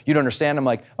and you don't understand. I'm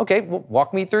like, okay, well,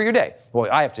 walk me through your day. Well,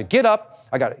 I have to get up.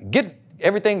 I got to get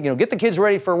everything, get the kids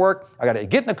ready for work. I got to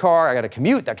get in the car. I got to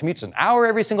commute. That commute's an hour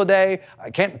every single day. I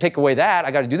can't take away that.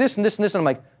 I got to do this and this and this. And I'm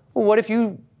like, well, what if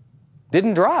you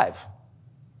didn't drive?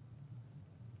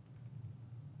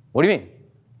 What do you mean?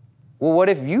 Well, what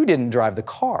if you didn't drive the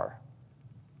car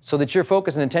so that your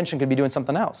focus and attention could be doing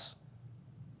something else?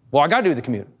 Well, I got to do the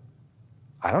commute.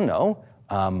 I don't know.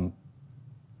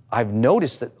 I've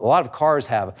noticed that a lot of cars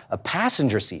have a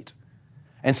passenger seat,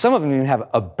 and some of them even have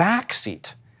a back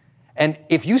seat. And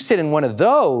if you sit in one of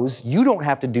those, you don't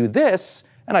have to do this,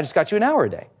 and I just got you an hour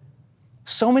a day.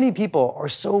 So many people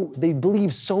they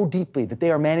believe so deeply that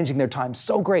they are managing their time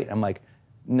so great. I'm like,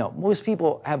 no, most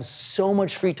people have so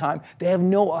much free time, they have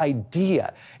no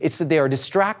idea. It's that they are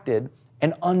distracted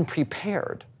and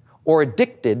unprepared or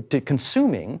addicted to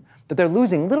consuming, that they're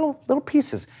losing little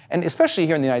pieces. And especially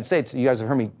here in the United States, you guys have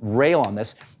heard me rail on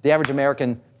this, the average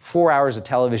American, 4 hours of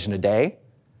television a day.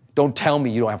 Don't tell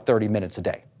me you don't have 30 minutes a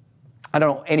day. I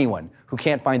don't know anyone who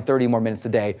can't find 30 more minutes a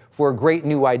day for a great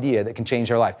new idea that can change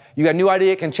their life. You got a new idea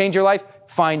that can change your life?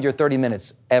 Find your 30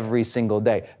 minutes every single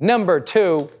day. Number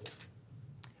 2,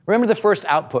 remember the first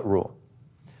output rule.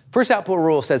 First output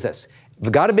rule says this: if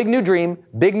you've got a big new dream,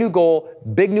 big new goal,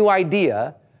 big new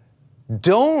idea,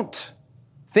 don't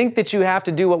think that you have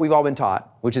to do what we've all been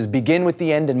taught, which is begin with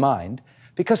the end in mind,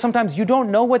 because sometimes you don't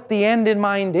know what the end in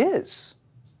mind is,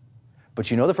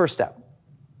 but you know the first step.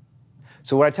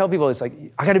 So what I tell people is like,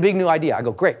 I got a big new idea. I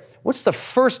go, great. What's the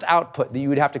first output that you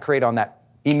would have to create on that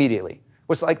immediately?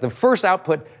 What's like the first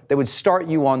output that would start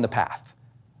you on the path?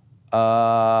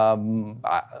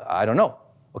 I don't know.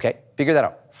 Okay, figure that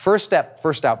out. First step,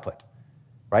 first output,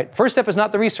 right? First step is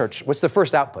not the research. What's the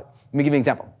first output? Let me give you an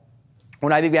example.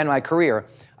 When I began my career,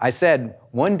 I said,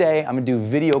 one day I'm gonna do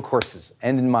video courses.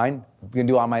 End in mind, I'm gonna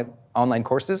do all my online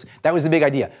courses. That was the big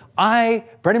idea. I,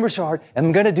 Brendan Burchard,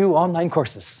 am gonna do online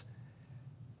courses.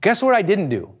 Guess what I didn't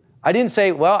do? I didn't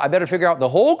say, well, I better figure out the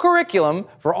whole curriculum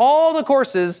for all the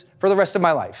courses for the rest of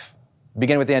my life,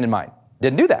 beginning with the end in mind.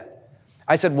 Didn't do that.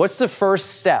 I said, what's the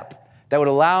first step that would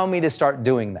allow me to start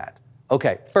doing that?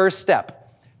 Okay, first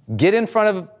step, get in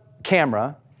front of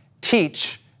camera,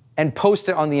 teach, and post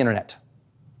it on the internet.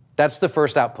 That's the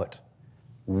first output.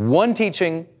 One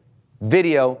teaching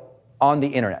video on the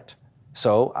internet.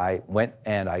 So I went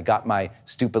and I got my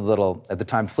stupid little, at the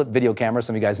time, flip video camera.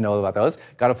 Some of you guys know about those.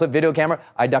 Got a flip video camera.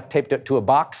 I duct taped it to a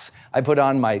box. I put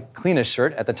on my cleanest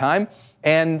shirt at the time,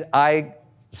 and I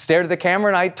stared at the camera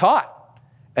and I taught.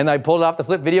 And I pulled off the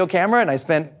flip video camera and I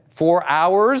spent 4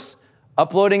 hours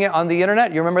uploading it on the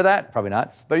internet. You remember that? Probably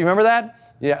not. But you remember that?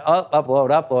 Yeah,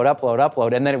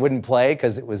 upload, and then it wouldn't play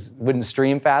because it wouldn't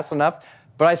stream fast enough.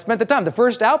 But I spent the time. The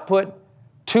first output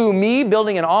to me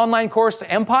building an online course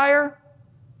empire,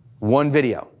 one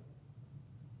video.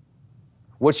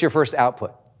 What's your first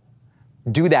output?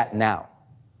 Do that now.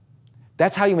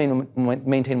 That's how you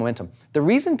maintain momentum. The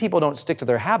reason people don't stick to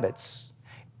their habits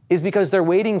is because they're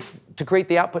waiting to create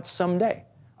the output someday.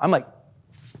 I'm like,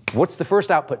 what's the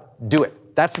first output? Do it.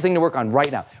 That's the thing to work on right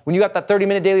now. When you got that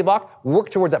 30-minute daily block, work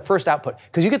towards that first output.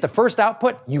 Because you get the first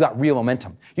output, you got real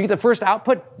momentum. You get the first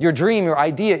output, your dream, your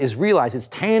idea is realized, it's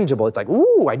tangible. It's like,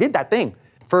 ooh, I did that thing.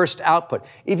 First output.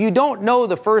 If you don't know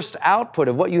the first output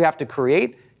of what you have to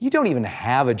create, you don't even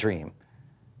have a dream.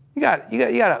 You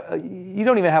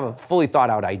don't even have a fully thought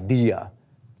out idea.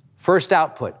 First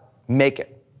output, make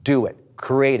it, do it,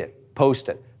 create it, post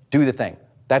it, do the thing.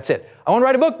 That's it. I want to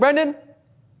write a book, Brendan,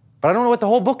 but I don't know what the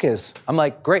whole book is. I'm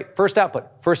like, great, first output,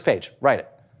 first page, write it.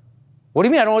 What do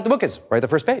you mean I don't know what the book is? Write the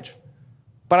first page.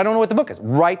 But I don't know what the book is.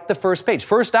 Write the first page.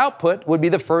 First output would be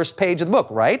the first page of the book,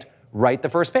 right? Write the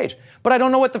first page. But I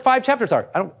don't know what the 5 chapters are.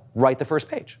 I don't write the first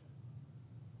page.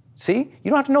 See? You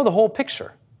don't have to know the whole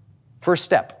picture. First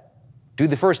step, do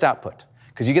the first output.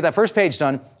 Because you get that first page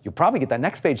done, you'll probably get that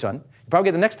next page done, you'll probably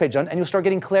get the next page done, and you'll start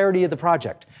getting clarity of the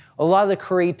project. A lot of the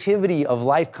creativity of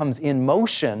life comes in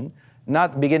motion,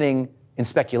 not beginning in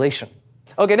speculation.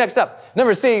 Okay, next up,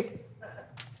 number C,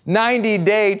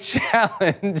 90-day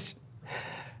challenge.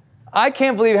 I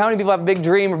can't believe how many people have a big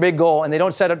dream or big goal and they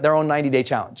don't set up their own 90-day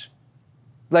challenge.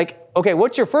 Like, okay,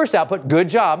 what's your first output? Good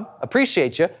job,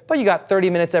 appreciate you, but you got 30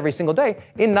 minutes every single day.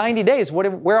 In 90 days,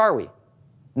 where are we?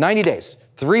 90 days,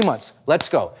 3 months, let's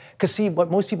go. Because see,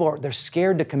 what most people are, they're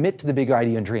scared to commit to the big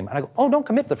idea and dream. And I go, oh, don't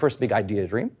commit to the first big idea and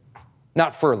dream.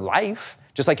 Not for life,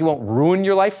 just like you won't ruin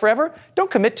your life forever.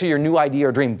 Don't commit to your new idea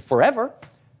or dream forever.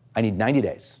 I need 90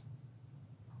 days.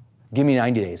 Give me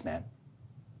 90 days, man.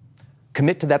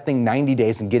 Commit to that thing 90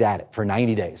 days and get at it for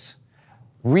 90 days.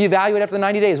 Reevaluate after the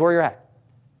 90 days where you're at.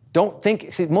 Don't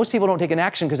think, see, most people don't take an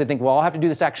action because they think, well, I'll have to do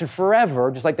this action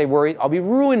forever, just like they worry, I'll be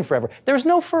ruined forever. There's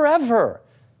no forever.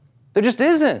 There just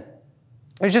isn't.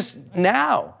 There's just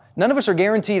now. None of us are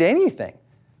guaranteed anything.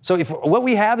 So if what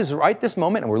we have is right this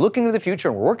moment and we're looking to the future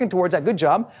and we're working towards that, good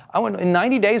job. In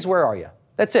 90 days, where are you?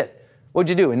 That's it. What'd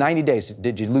you do in 90 days?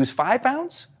 Did you lose 5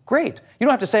 pounds? Great. You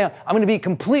don't have to say, I'm going to be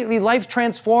completely life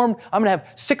transformed. I'm going to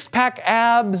have 6-pack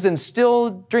abs and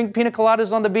still drink pina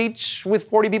coladas on the beach with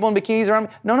 40 people in bikinis around me.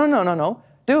 No.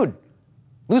 Dude,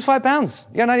 lose 5 pounds.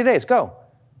 You got 90 days. Go.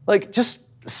 Like, just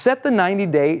set the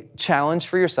 90-day challenge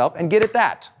for yourself and get at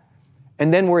that.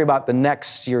 And then worry about the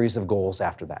next series of goals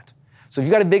after that. So if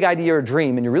you've got a big idea or a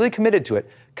dream and you're really committed to it,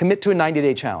 commit to a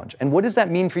 90-day challenge. And what does that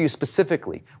mean for you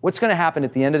specifically? What's going to happen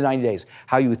at the end of the 90 days?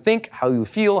 How you think, how you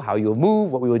feel, how you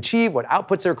move, what we will achieve, what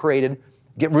outputs are created.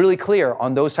 Get really clear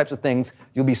on those types of things.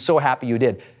 You'll be so happy you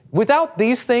did. Without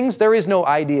these things, there is no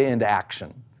idea into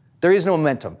action. There is no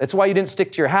momentum. That's why you didn't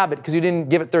stick to your habit, because you didn't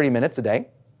give it 30 minutes a day.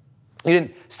 You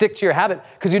didn't stick to your habit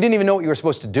because you didn't even know what you were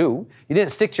supposed to do. You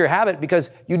didn't stick to your habit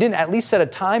because you didn't at least set a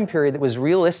time period that was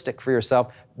realistic for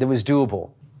yourself, that was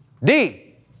doable.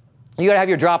 D, you gotta have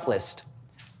your drop list.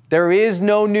 There is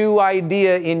no new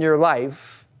idea in your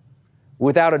life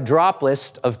without a drop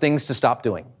list of things to stop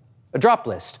doing. A drop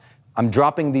list. I'm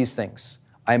dropping these things.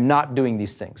 I'm not doing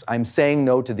these things. I'm saying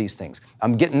no to these things.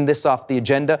 I'm getting this off the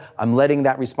agenda. I'm letting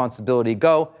that responsibility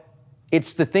go.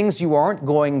 It's the things you aren't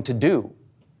going to do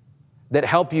that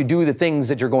help you do the things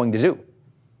that you're going to do.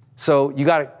 So you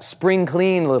got to spring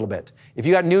clean a little bit. If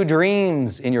you got new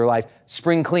dreams in your life,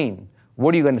 spring clean.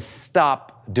 What are you going to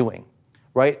stop doing,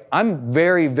 right? I'm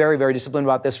very, very, very disciplined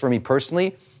about this for me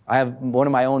personally. I have one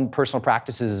of my own personal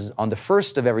practices on the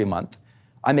first of every month.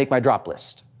 I make my drop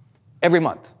list every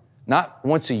month, not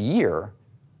once a year,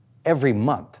 every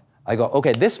month. I go,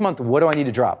 okay, this month, what do I need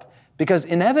to drop? Because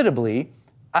inevitably,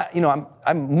 I'm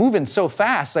moving so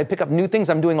fast, I pick up new things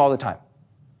I'm doing all the time.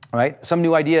 Right? Some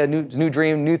new idea, new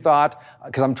dream, new thought,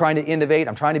 because I'm trying to innovate,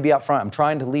 I'm trying to be up front, I'm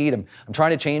trying to lead, I'm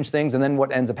trying to change things, and then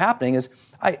what ends up happening is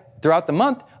throughout the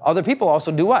month, other people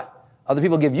also do what? Other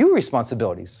people give you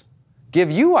responsibilities, give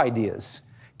you ideas,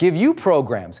 give you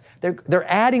programs.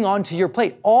 They're adding on to your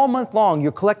plate. All month long,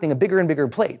 you're collecting a bigger and bigger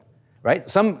plate, right?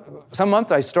 Some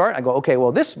month I go, okay,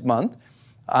 well this month,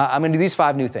 I'm gonna do these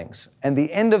 5 new things. And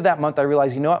the end of that month, I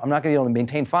realize, you know what, I'm not gonna be able to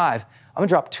maintain 5, I'm gonna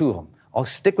drop 2 of them. I'll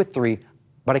stick with 3,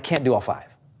 but I can't do all 5.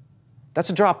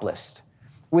 That's a drop list.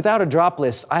 Without a drop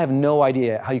list, I have no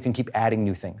idea how you can keep adding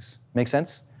new things. Make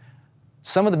sense?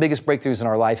 Some of the biggest breakthroughs in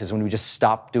our life is when we just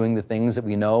stop doing the things that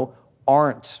we know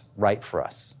aren't right for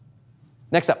us.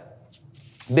 Next up,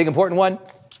 big important one,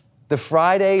 the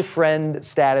Friday friend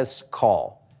status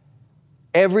call.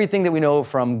 Everything that we know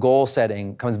from goal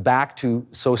setting comes back to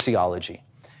sociology.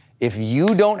 If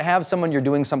you don't have someone you're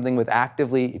doing something with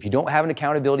actively, if you don't have an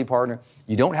accountability partner,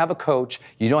 you don't have a coach,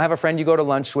 you don't have a friend you go to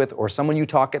lunch with or someone you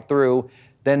talk it through,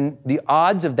 then the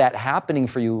odds of that happening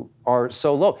for you are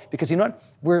so low. Because you know what?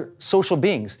 We're social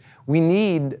beings. We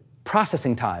need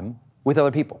processing time with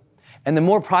other people. And the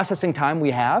more processing time we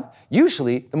have,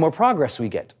 usually the more progress we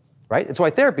get, right? It's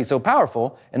why therapy is so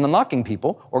powerful in unlocking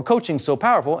people, or coaching so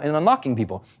powerful in unlocking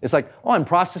people. It's like, oh, I'm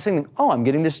processing, oh, I'm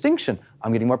getting distinction,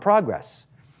 I'm getting more progress.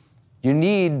 You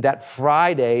need that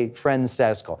Friday friend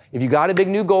status call. If you got a big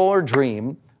new goal or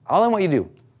dream, all I want you to do,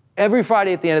 every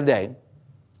Friday at the end of the day,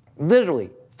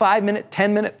 literally 5-minute,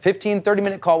 10-minute, 15,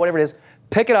 30-minute call, whatever it is,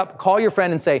 pick it up, call your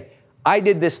friend and say, I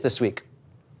did this week.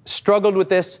 Struggled with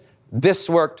this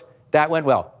worked, that went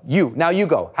well. Now you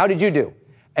go. How did you do?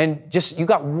 And just, you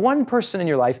got one person in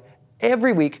your life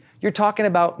every week you're talking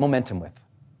about momentum with.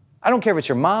 I don't care if it's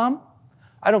your mom.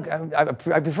 I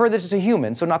prefer this as a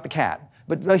human, so not the cat.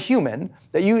 But a human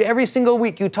that you every single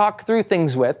week you talk through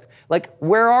things with, like,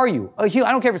 where are you? I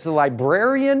don't care if it's the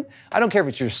librarian, I don't care if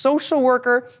it's your social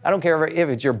worker, I don't care if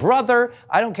it's your brother,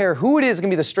 I don't care who it is, it can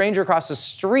be the stranger across the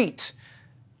street.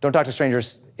 Don't talk to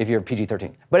strangers if you're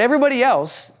PG-13. But everybody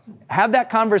else, have that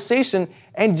conversation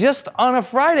and just on a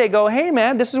Friday go, hey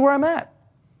man, this is where I'm at.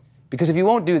 Because if you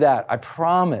won't do that, I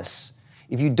promise,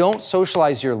 if you don't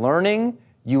socialize your learning,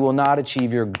 you will not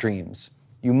achieve your dreams.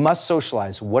 You must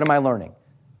socialize. What am I learning?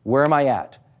 Where am I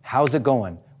at? How's it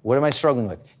going? What am I struggling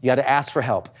with? You got to ask for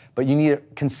help, but you need a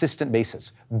consistent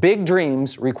basis. Big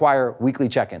dreams require weekly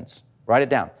check-ins. Write it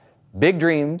down. Big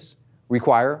dreams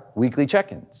require weekly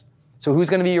check-ins. So who's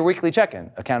going to be your weekly check-in?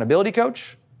 Accountability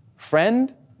coach?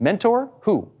 Friend? Mentor?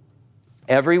 Who?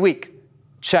 Every week,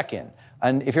 check-in.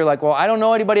 And if you're like, well, I don't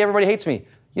know anybody, everybody hates me.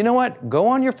 You know what? Go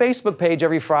on your Facebook page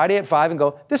every Friday at 5 and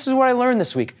go, this is what I learned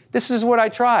this week. This is what I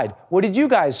tried. What did you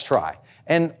guys try?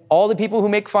 And all the people who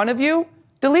make fun of you,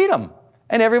 delete them.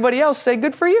 And everybody else say,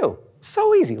 good for you.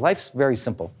 So easy. Life's very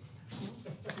simple.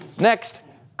 Next,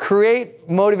 create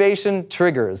motivation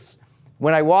triggers.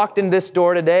 When I walked in this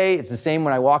door today, it's the same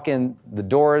when I walk in the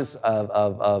doors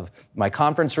of my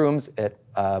conference rooms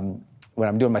when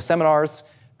I'm doing my seminars,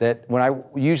 that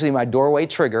usually my doorway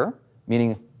trigger,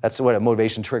 meaning that's what a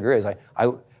motivation trigger is.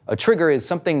 A trigger is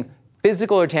something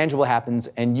physical or tangible happens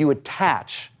and you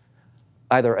attach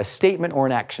either a statement or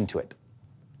an action to it,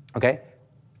 okay?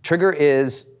 Trigger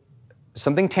is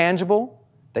something tangible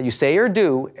that you say or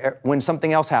do when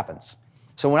something else happens.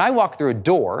 So when I walk through a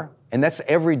door, and that's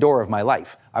every door of my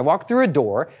life, I walk through a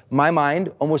door, my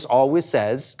mind almost always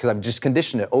says, because I've just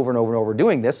conditioned it over and over and over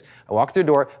doing this, I walk through a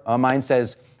door, my mind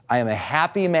says, I am a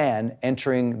happy man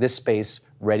entering this space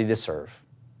ready to serve.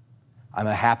 I'm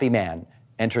a happy man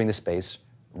entering the space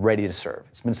ready to serve.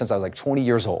 It's been since I was like 20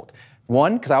 years old.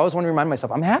 One, because I always want to remind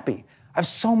myself, I'm happy. I have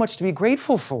so much to be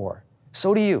grateful for.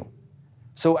 So do you.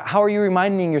 So how are you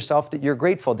reminding yourself that you're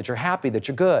grateful, that you're happy, that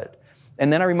you're good?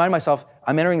 And then I remind myself,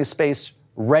 I'm entering the space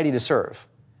ready to serve.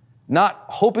 Not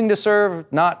hoping to serve,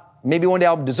 not maybe one day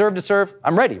I'll deserve to serve.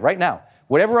 I'm ready right now.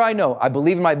 Whatever I know, I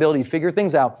believe in my ability to figure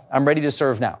things out. I'm ready to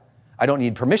serve now. I don't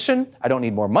need permission. I don't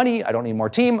need more money. I don't need more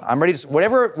team. I'm ready to,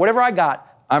 whatever I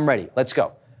got, I'm ready. Let's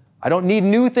go. I don't need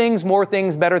new things, more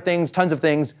things, better things, tons of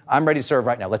things. I'm ready to serve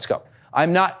right now. Let's go.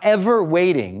 I'm not ever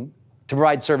waiting to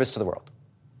provide service to the world.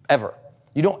 Ever.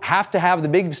 You don't have to have the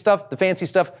big stuff, the fancy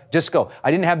stuff, just go.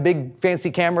 I didn't have big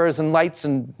fancy cameras and lights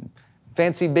and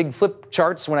fancy big flip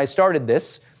charts when I started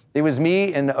this. It was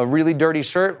me in a really dirty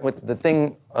shirt with the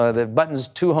thing, the buttons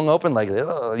too hung open, like,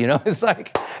 ugh, you know, it's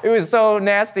like, it was so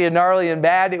nasty and gnarly and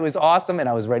bad. It was awesome, and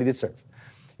I was ready to serve.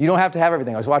 You don't have to have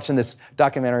everything. I was watching this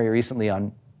documentary recently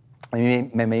on my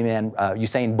main man,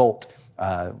 Usain Bolt,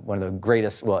 one of the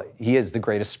greatest, well, he is the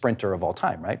greatest sprinter of all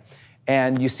time, right?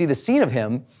 And you see the scene of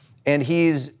him, and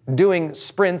he's doing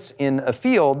sprints in a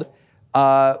field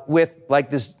with like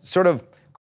this sort of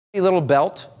little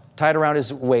belt tied around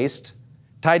his waist,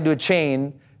 tied to a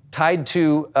chain, tied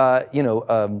to,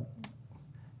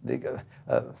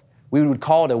 we would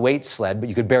call it a weight sled, but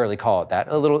you could barely call it that.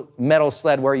 A little metal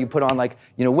sled where you put on like,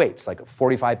 weights, like a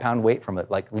 45-pound weight from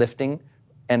it, like lifting.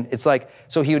 And it's like,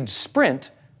 so he would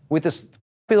sprint with this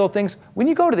little things. When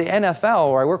you go to the NFL,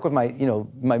 or I work with my,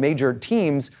 my major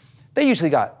teams, they usually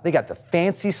got the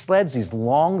fancy sleds, these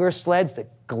longer sleds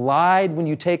that glide when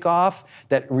you take off,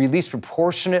 that release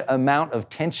proportionate amount of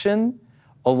tension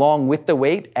along with the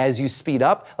weight as you speed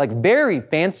up, like very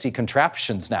fancy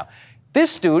contraptions now.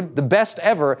 This dude, the best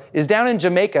ever, is down in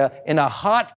Jamaica in a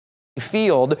hot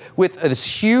field with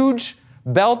this huge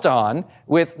belt on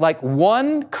with like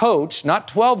one coach, not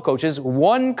 12 coaches,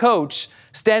 one coach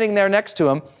standing there next to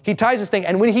him. He ties this thing,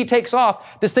 and when he takes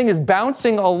off, this thing is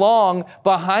bouncing along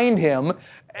behind him.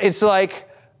 It's like,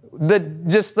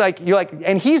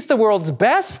 and he's the world's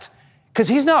best because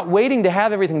he's not waiting to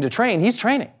have everything to train, he's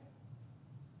training.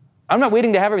 I'm not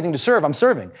waiting to have everything to serve, I'm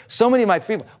serving. So many of my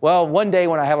people, well, one day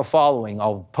when I have a following,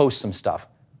 I'll post some stuff.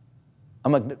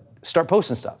 I'm like, start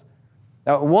posting stuff.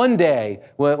 Now, one day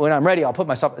when I'm ready, I'll put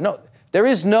myself, no, there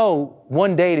is no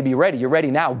one day to be ready. You're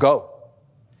ready now, go.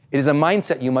 It is a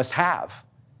mindset you must have.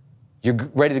 You're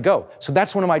ready to go. So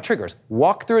that's one of my triggers.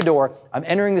 Walk through a door, I'm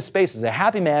entering the space as a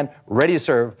happy man, ready to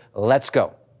serve, let's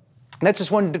go. And that's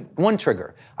just one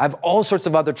trigger. I have all sorts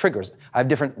of other triggers. I have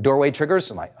different doorway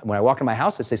triggers. When I walk in my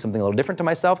house, I say something a little different to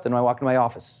myself than when I walk in my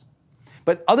office.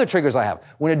 But other triggers I have.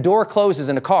 When a door closes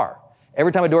in a car,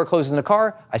 every time a door closes in a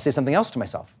car, I say something else to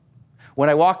myself. When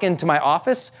I walk into my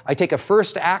office, I take a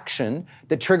first action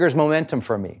that triggers momentum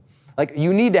for me. Like,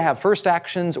 you need to have first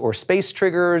actions or space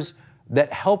triggers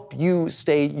that help you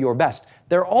stay your best.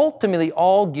 They're ultimately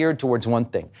all geared towards one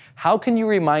thing. How can you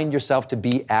remind yourself to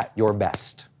be at your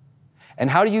best? And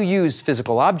how do you use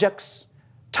physical objects,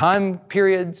 time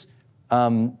periods,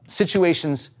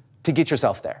 situations to get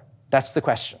yourself there? That's the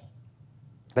question.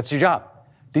 That's your job.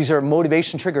 These are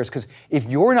motivation triggers, because if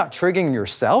you're not triggering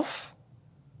yourself,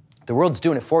 the world's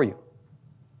doing it for you.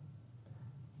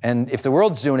 And if the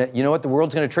world's doing it, you know what the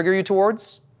world's going to trigger you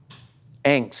towards?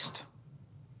 Angst,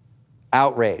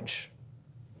 outrage,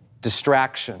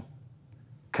 distraction,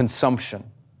 consumption.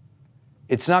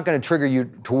 It's not going to trigger you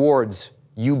towards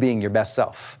you being your best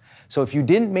self. So if you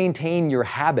didn't maintain your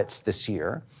habits this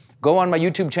year, go on my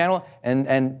YouTube channel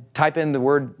and type in the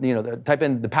word, type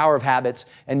in the power of habits,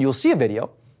 and you'll see a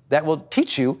video that will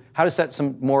teach you how to set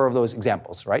some more of those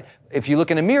examples, right? If you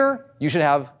look in a mirror, you should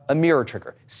have a mirror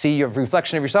trigger. See your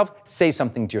reflection of yourself, say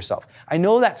something to yourself. I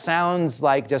know that sounds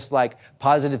like just like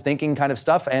positive thinking kind of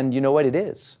stuff, and you know what it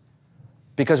is.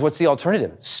 Because what's the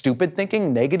alternative? Stupid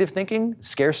thinking, negative thinking,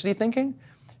 scarcity thinking?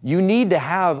 You need to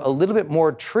have a little bit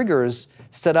more triggers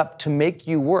set up to make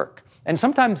you work. And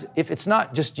sometimes, if it's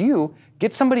not just you,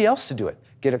 get somebody else to do it.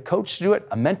 Get a coach to do it,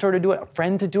 a mentor to do it, a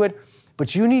friend to do it.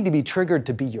 But you need to be triggered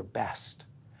to be your best.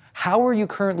 How are you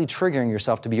currently triggering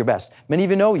yourself to be your best? Many of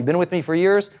you know, you've been with me for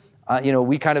years.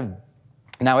 We kind of,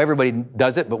 now everybody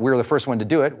does it, but we were the first one to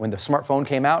do it. When the smartphone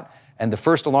came out and the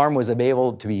first alarm was to be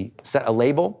able to be set a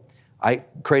label, I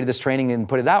created this training and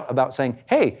put it out about saying,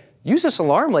 hey, use this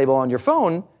alarm label on your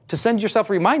phone to send yourself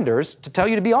reminders to tell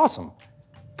you to be awesome.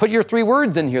 Put your 3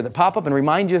 words in here that pop up and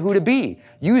remind you who to be.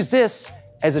 Use this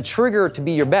as a trigger to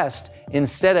be your best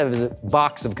instead of as a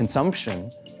box of consumption,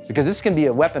 because this can be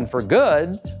a weapon for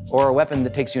good or a weapon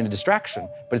that takes you into distraction,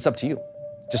 but it's up to you,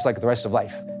 just like the rest of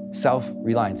life.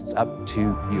 Self-reliance, it's up to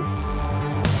you.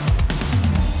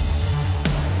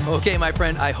 Okay, my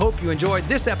friend, I hope you enjoyed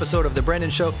this episode of The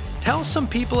Brendan Show. Tell some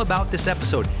people about this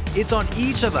episode. It's on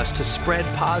each of us to spread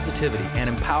positivity and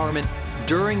empowerment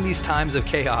during these times of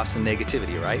chaos and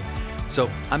negativity, right? So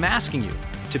I'm asking you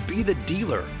to be the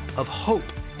dealer of hope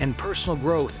and personal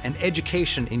growth and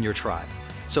education in your tribe.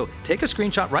 So take a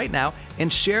screenshot right now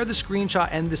and share the screenshot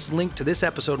and this link to this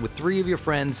episode with 3 of your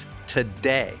friends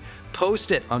today.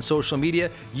 Post it on social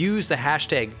media. Use the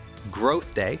hashtag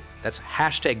Growth Day. That's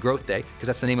hashtag Growth Day, because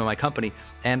that's the name of my company.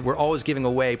 And we're always giving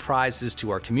away prizes to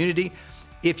our community.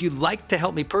 If you'd like to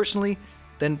help me personally,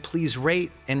 then please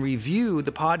rate and review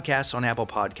the podcast on Apple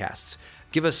Podcasts.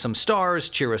 Give us some stars,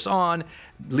 cheer us on,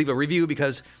 leave a review,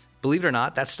 because believe it or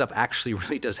not, that stuff actually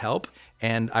really does help,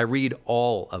 and I read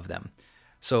all of them.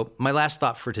 So my last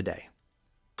thought for today,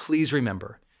 please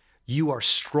remember, you are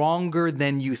stronger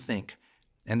than you think,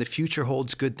 and the future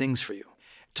holds good things for you.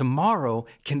 Tomorrow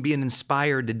can be an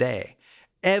inspired day.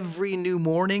 Every new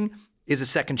morning is a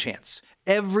second chance.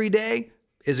 Every day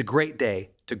is a great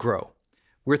day to grow.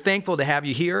 We're thankful to have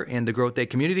you here in the Growth Day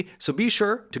community, so be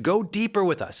sure to go deeper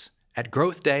with us at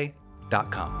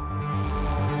growthday.com.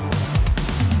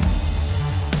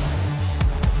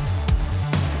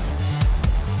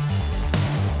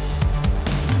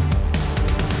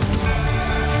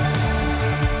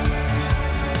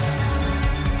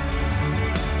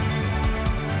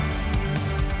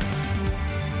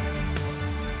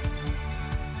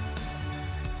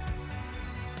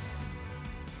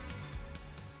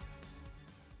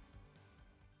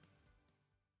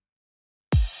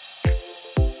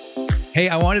 Hey,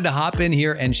 I wanted to hop in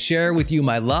here and share with you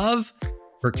my love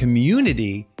for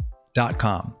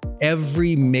community.com.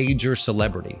 Every major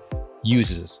celebrity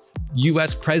uses this.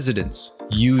 US presidents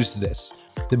use this.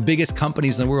 The biggest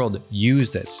companies in the world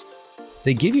use this.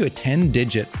 They give you a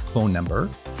 10-digit phone number,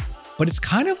 but it's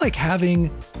kind of like having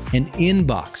an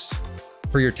inbox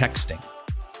for your texting.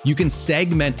 You can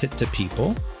segment it to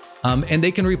people, and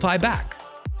they can reply back.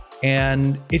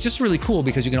 And it's just really cool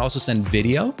because you can also send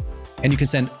video, and you can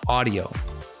send audio.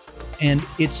 And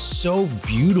it's so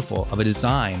beautiful of a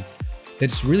design that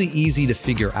it's really easy to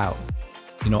figure out.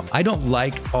 You know, I don't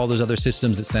like all those other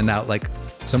systems that send out like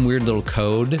some weird little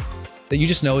code that you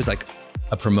just know is like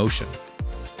a promotion.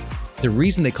 The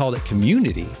reason they called it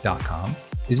community.com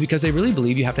is because they really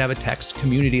believe you have to have a text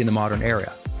community in the modern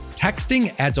era.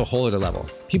 Texting adds a whole other level.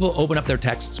 People open up their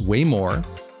texts way more.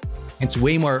 It's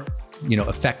way more,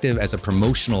 effective as a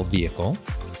promotional vehicle.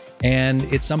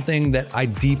 And it's something that I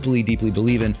deeply, deeply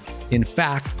believe in. In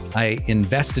fact, I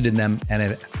invested in them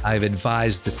and I've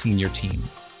advised the senior team.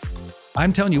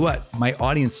 I'm telling you what, my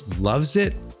audience loves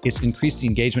it. It's increased the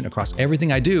engagement across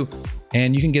everything I do.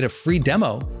 And you can get a free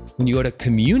demo when you go to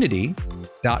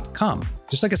community.com.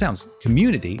 Just like it sounds,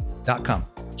 community.com.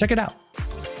 Check it out.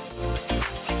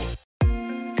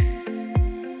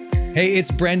 Hey, it's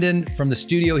Brendan from the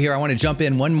studio here. I want to jump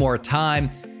in one more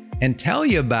time and tell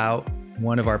you about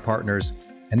one of our partners,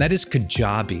 and that is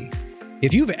Kajabi.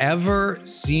 If you've ever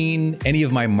seen any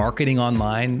of my marketing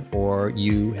online, or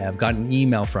you have gotten an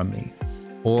email from me,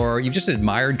 or you've just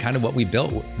admired kind of what we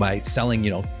built by selling,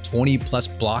 20 plus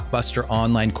blockbuster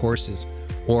online courses,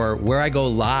 or where I go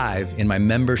live in my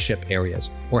membership areas,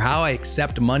 or how I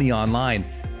accept money online,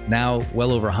 now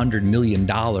well over $100 million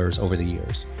over the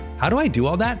years. How do I do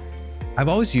all that? I've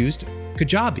always used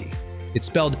Kajabi. It's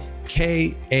spelled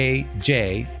Kajabi.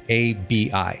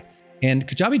 And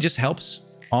Kajabi just helps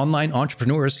online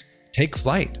entrepreneurs take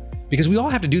flight, because we all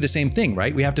have to do the same thing,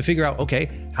 right? We have to figure out,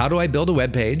 okay, how do I build a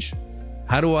web page?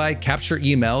 How do I capture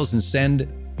emails and send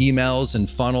emails and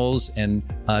funnels and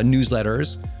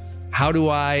newsletters? How do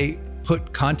I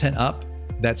put content up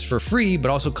that's for free,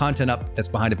 but also content up that's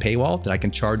behind a paywall that I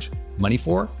can charge money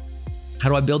for? How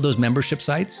do I build those membership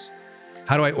sites?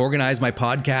 How do I organize my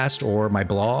podcast or my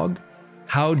blog?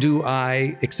 How do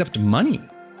I accept money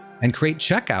and create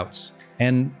checkouts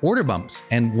and order bumps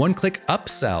and one-click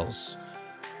upsells?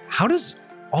 How does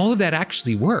all of that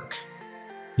actually work?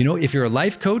 If you're a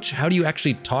life coach, how do you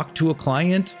actually talk to a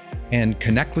client and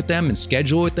connect with them and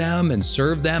schedule with them and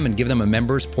serve them and give them a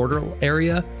members portal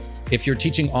area? If you're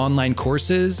teaching online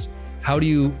courses, how do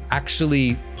you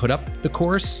actually put up the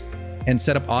course and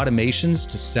set up automations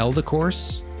to sell the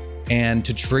course and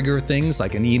to trigger things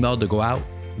like an email to go out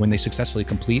when they successfully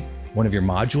complete one of your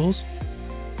modules?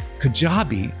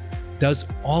 Kajabi does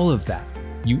all of that.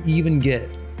 You even get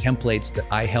templates that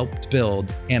I helped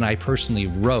build and I personally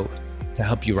wrote to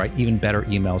help you write even better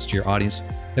emails to your audience.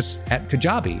 That's at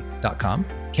kajabi.com,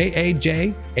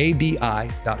 Kajabi.com.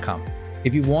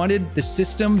 If you wanted the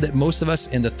system that most of us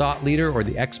in the thought leader or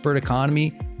the expert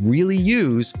economy really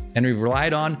use and we've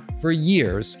relied on for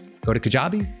years, go to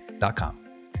kajabi.com.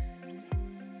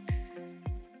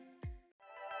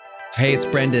 Hey, it's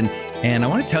Brendan, and I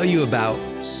want to tell you about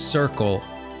Circle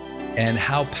and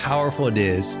how powerful it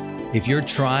is if you're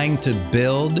trying to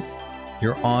build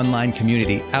your online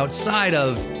community outside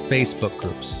of Facebook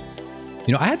groups.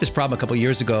 I had this problem a couple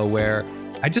years ago where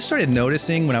I just started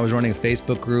noticing when I was running a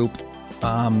Facebook group,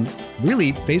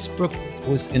 really Facebook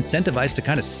was incentivized to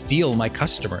kind of steal my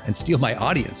customer and steal my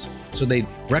audience. So they'd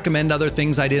recommend other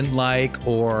things I didn't like,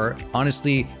 or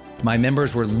honestly, my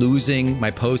members were losing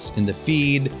my posts in the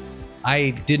feed.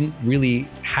 I didn't really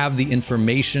have the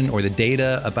information or the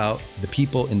data about the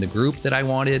people in the group that I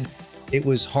wanted. It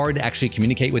was hard to actually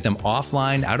communicate with them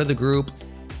offline, out of the group.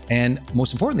 And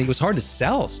most importantly, it was hard to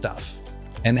sell stuff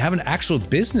and have an actual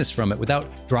business from it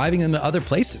without driving them to other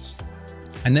places.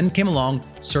 And then came along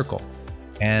Circle.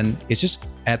 And it's just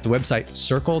at the website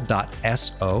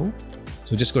circle.so.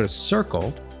 So just go to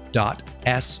circle.so.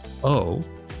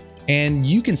 And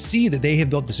you can see that they have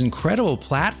built this incredible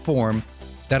platform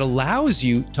that allows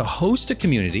you to host a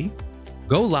community,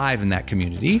 go live in that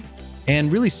community,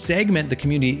 and really segment the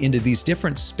community into these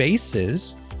different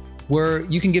spaces where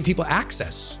you can give people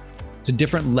access to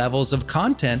different levels of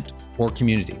content or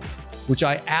community, which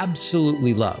I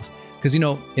absolutely love. Because,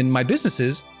 in my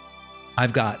businesses,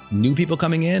 I've got new people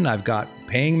coming in, I've got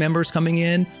paying members coming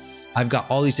in, I've got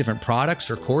all these different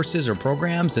products or courses or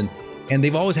programs, and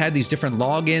they've always had these different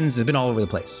logins. It's been all over the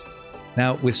place.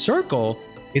 Now with Circle,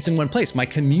 it's in one place. My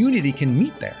community can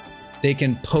meet there. They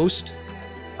can post,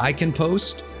 I can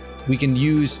post, we can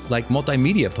use like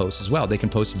multimedia posts as well. They can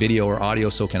post video or audio,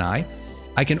 so can I.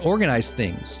 I can organize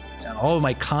things, all of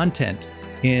my content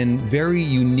in very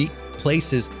unique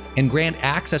places and grant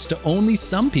access to only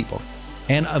some people.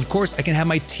 And of course, I can have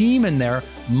my team in there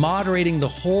moderating the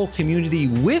whole community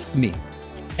with me.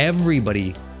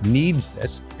 Everybody needs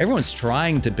this. Everyone's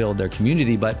trying to build their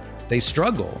community, but they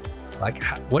struggle. Like,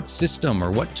 what system or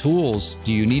what tools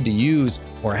do you need to use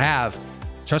or have?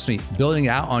 Trust me, building it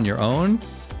out on your own,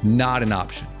 not an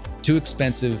option. Too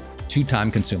expensive, too time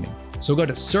consuming. So go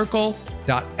to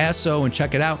circle.so and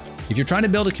check it out. If you're trying to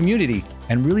build a community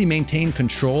and really maintain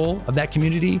control of that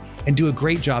community and do a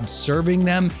great job serving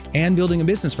them and building a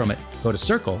business from it, go to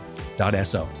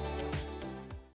circle.so.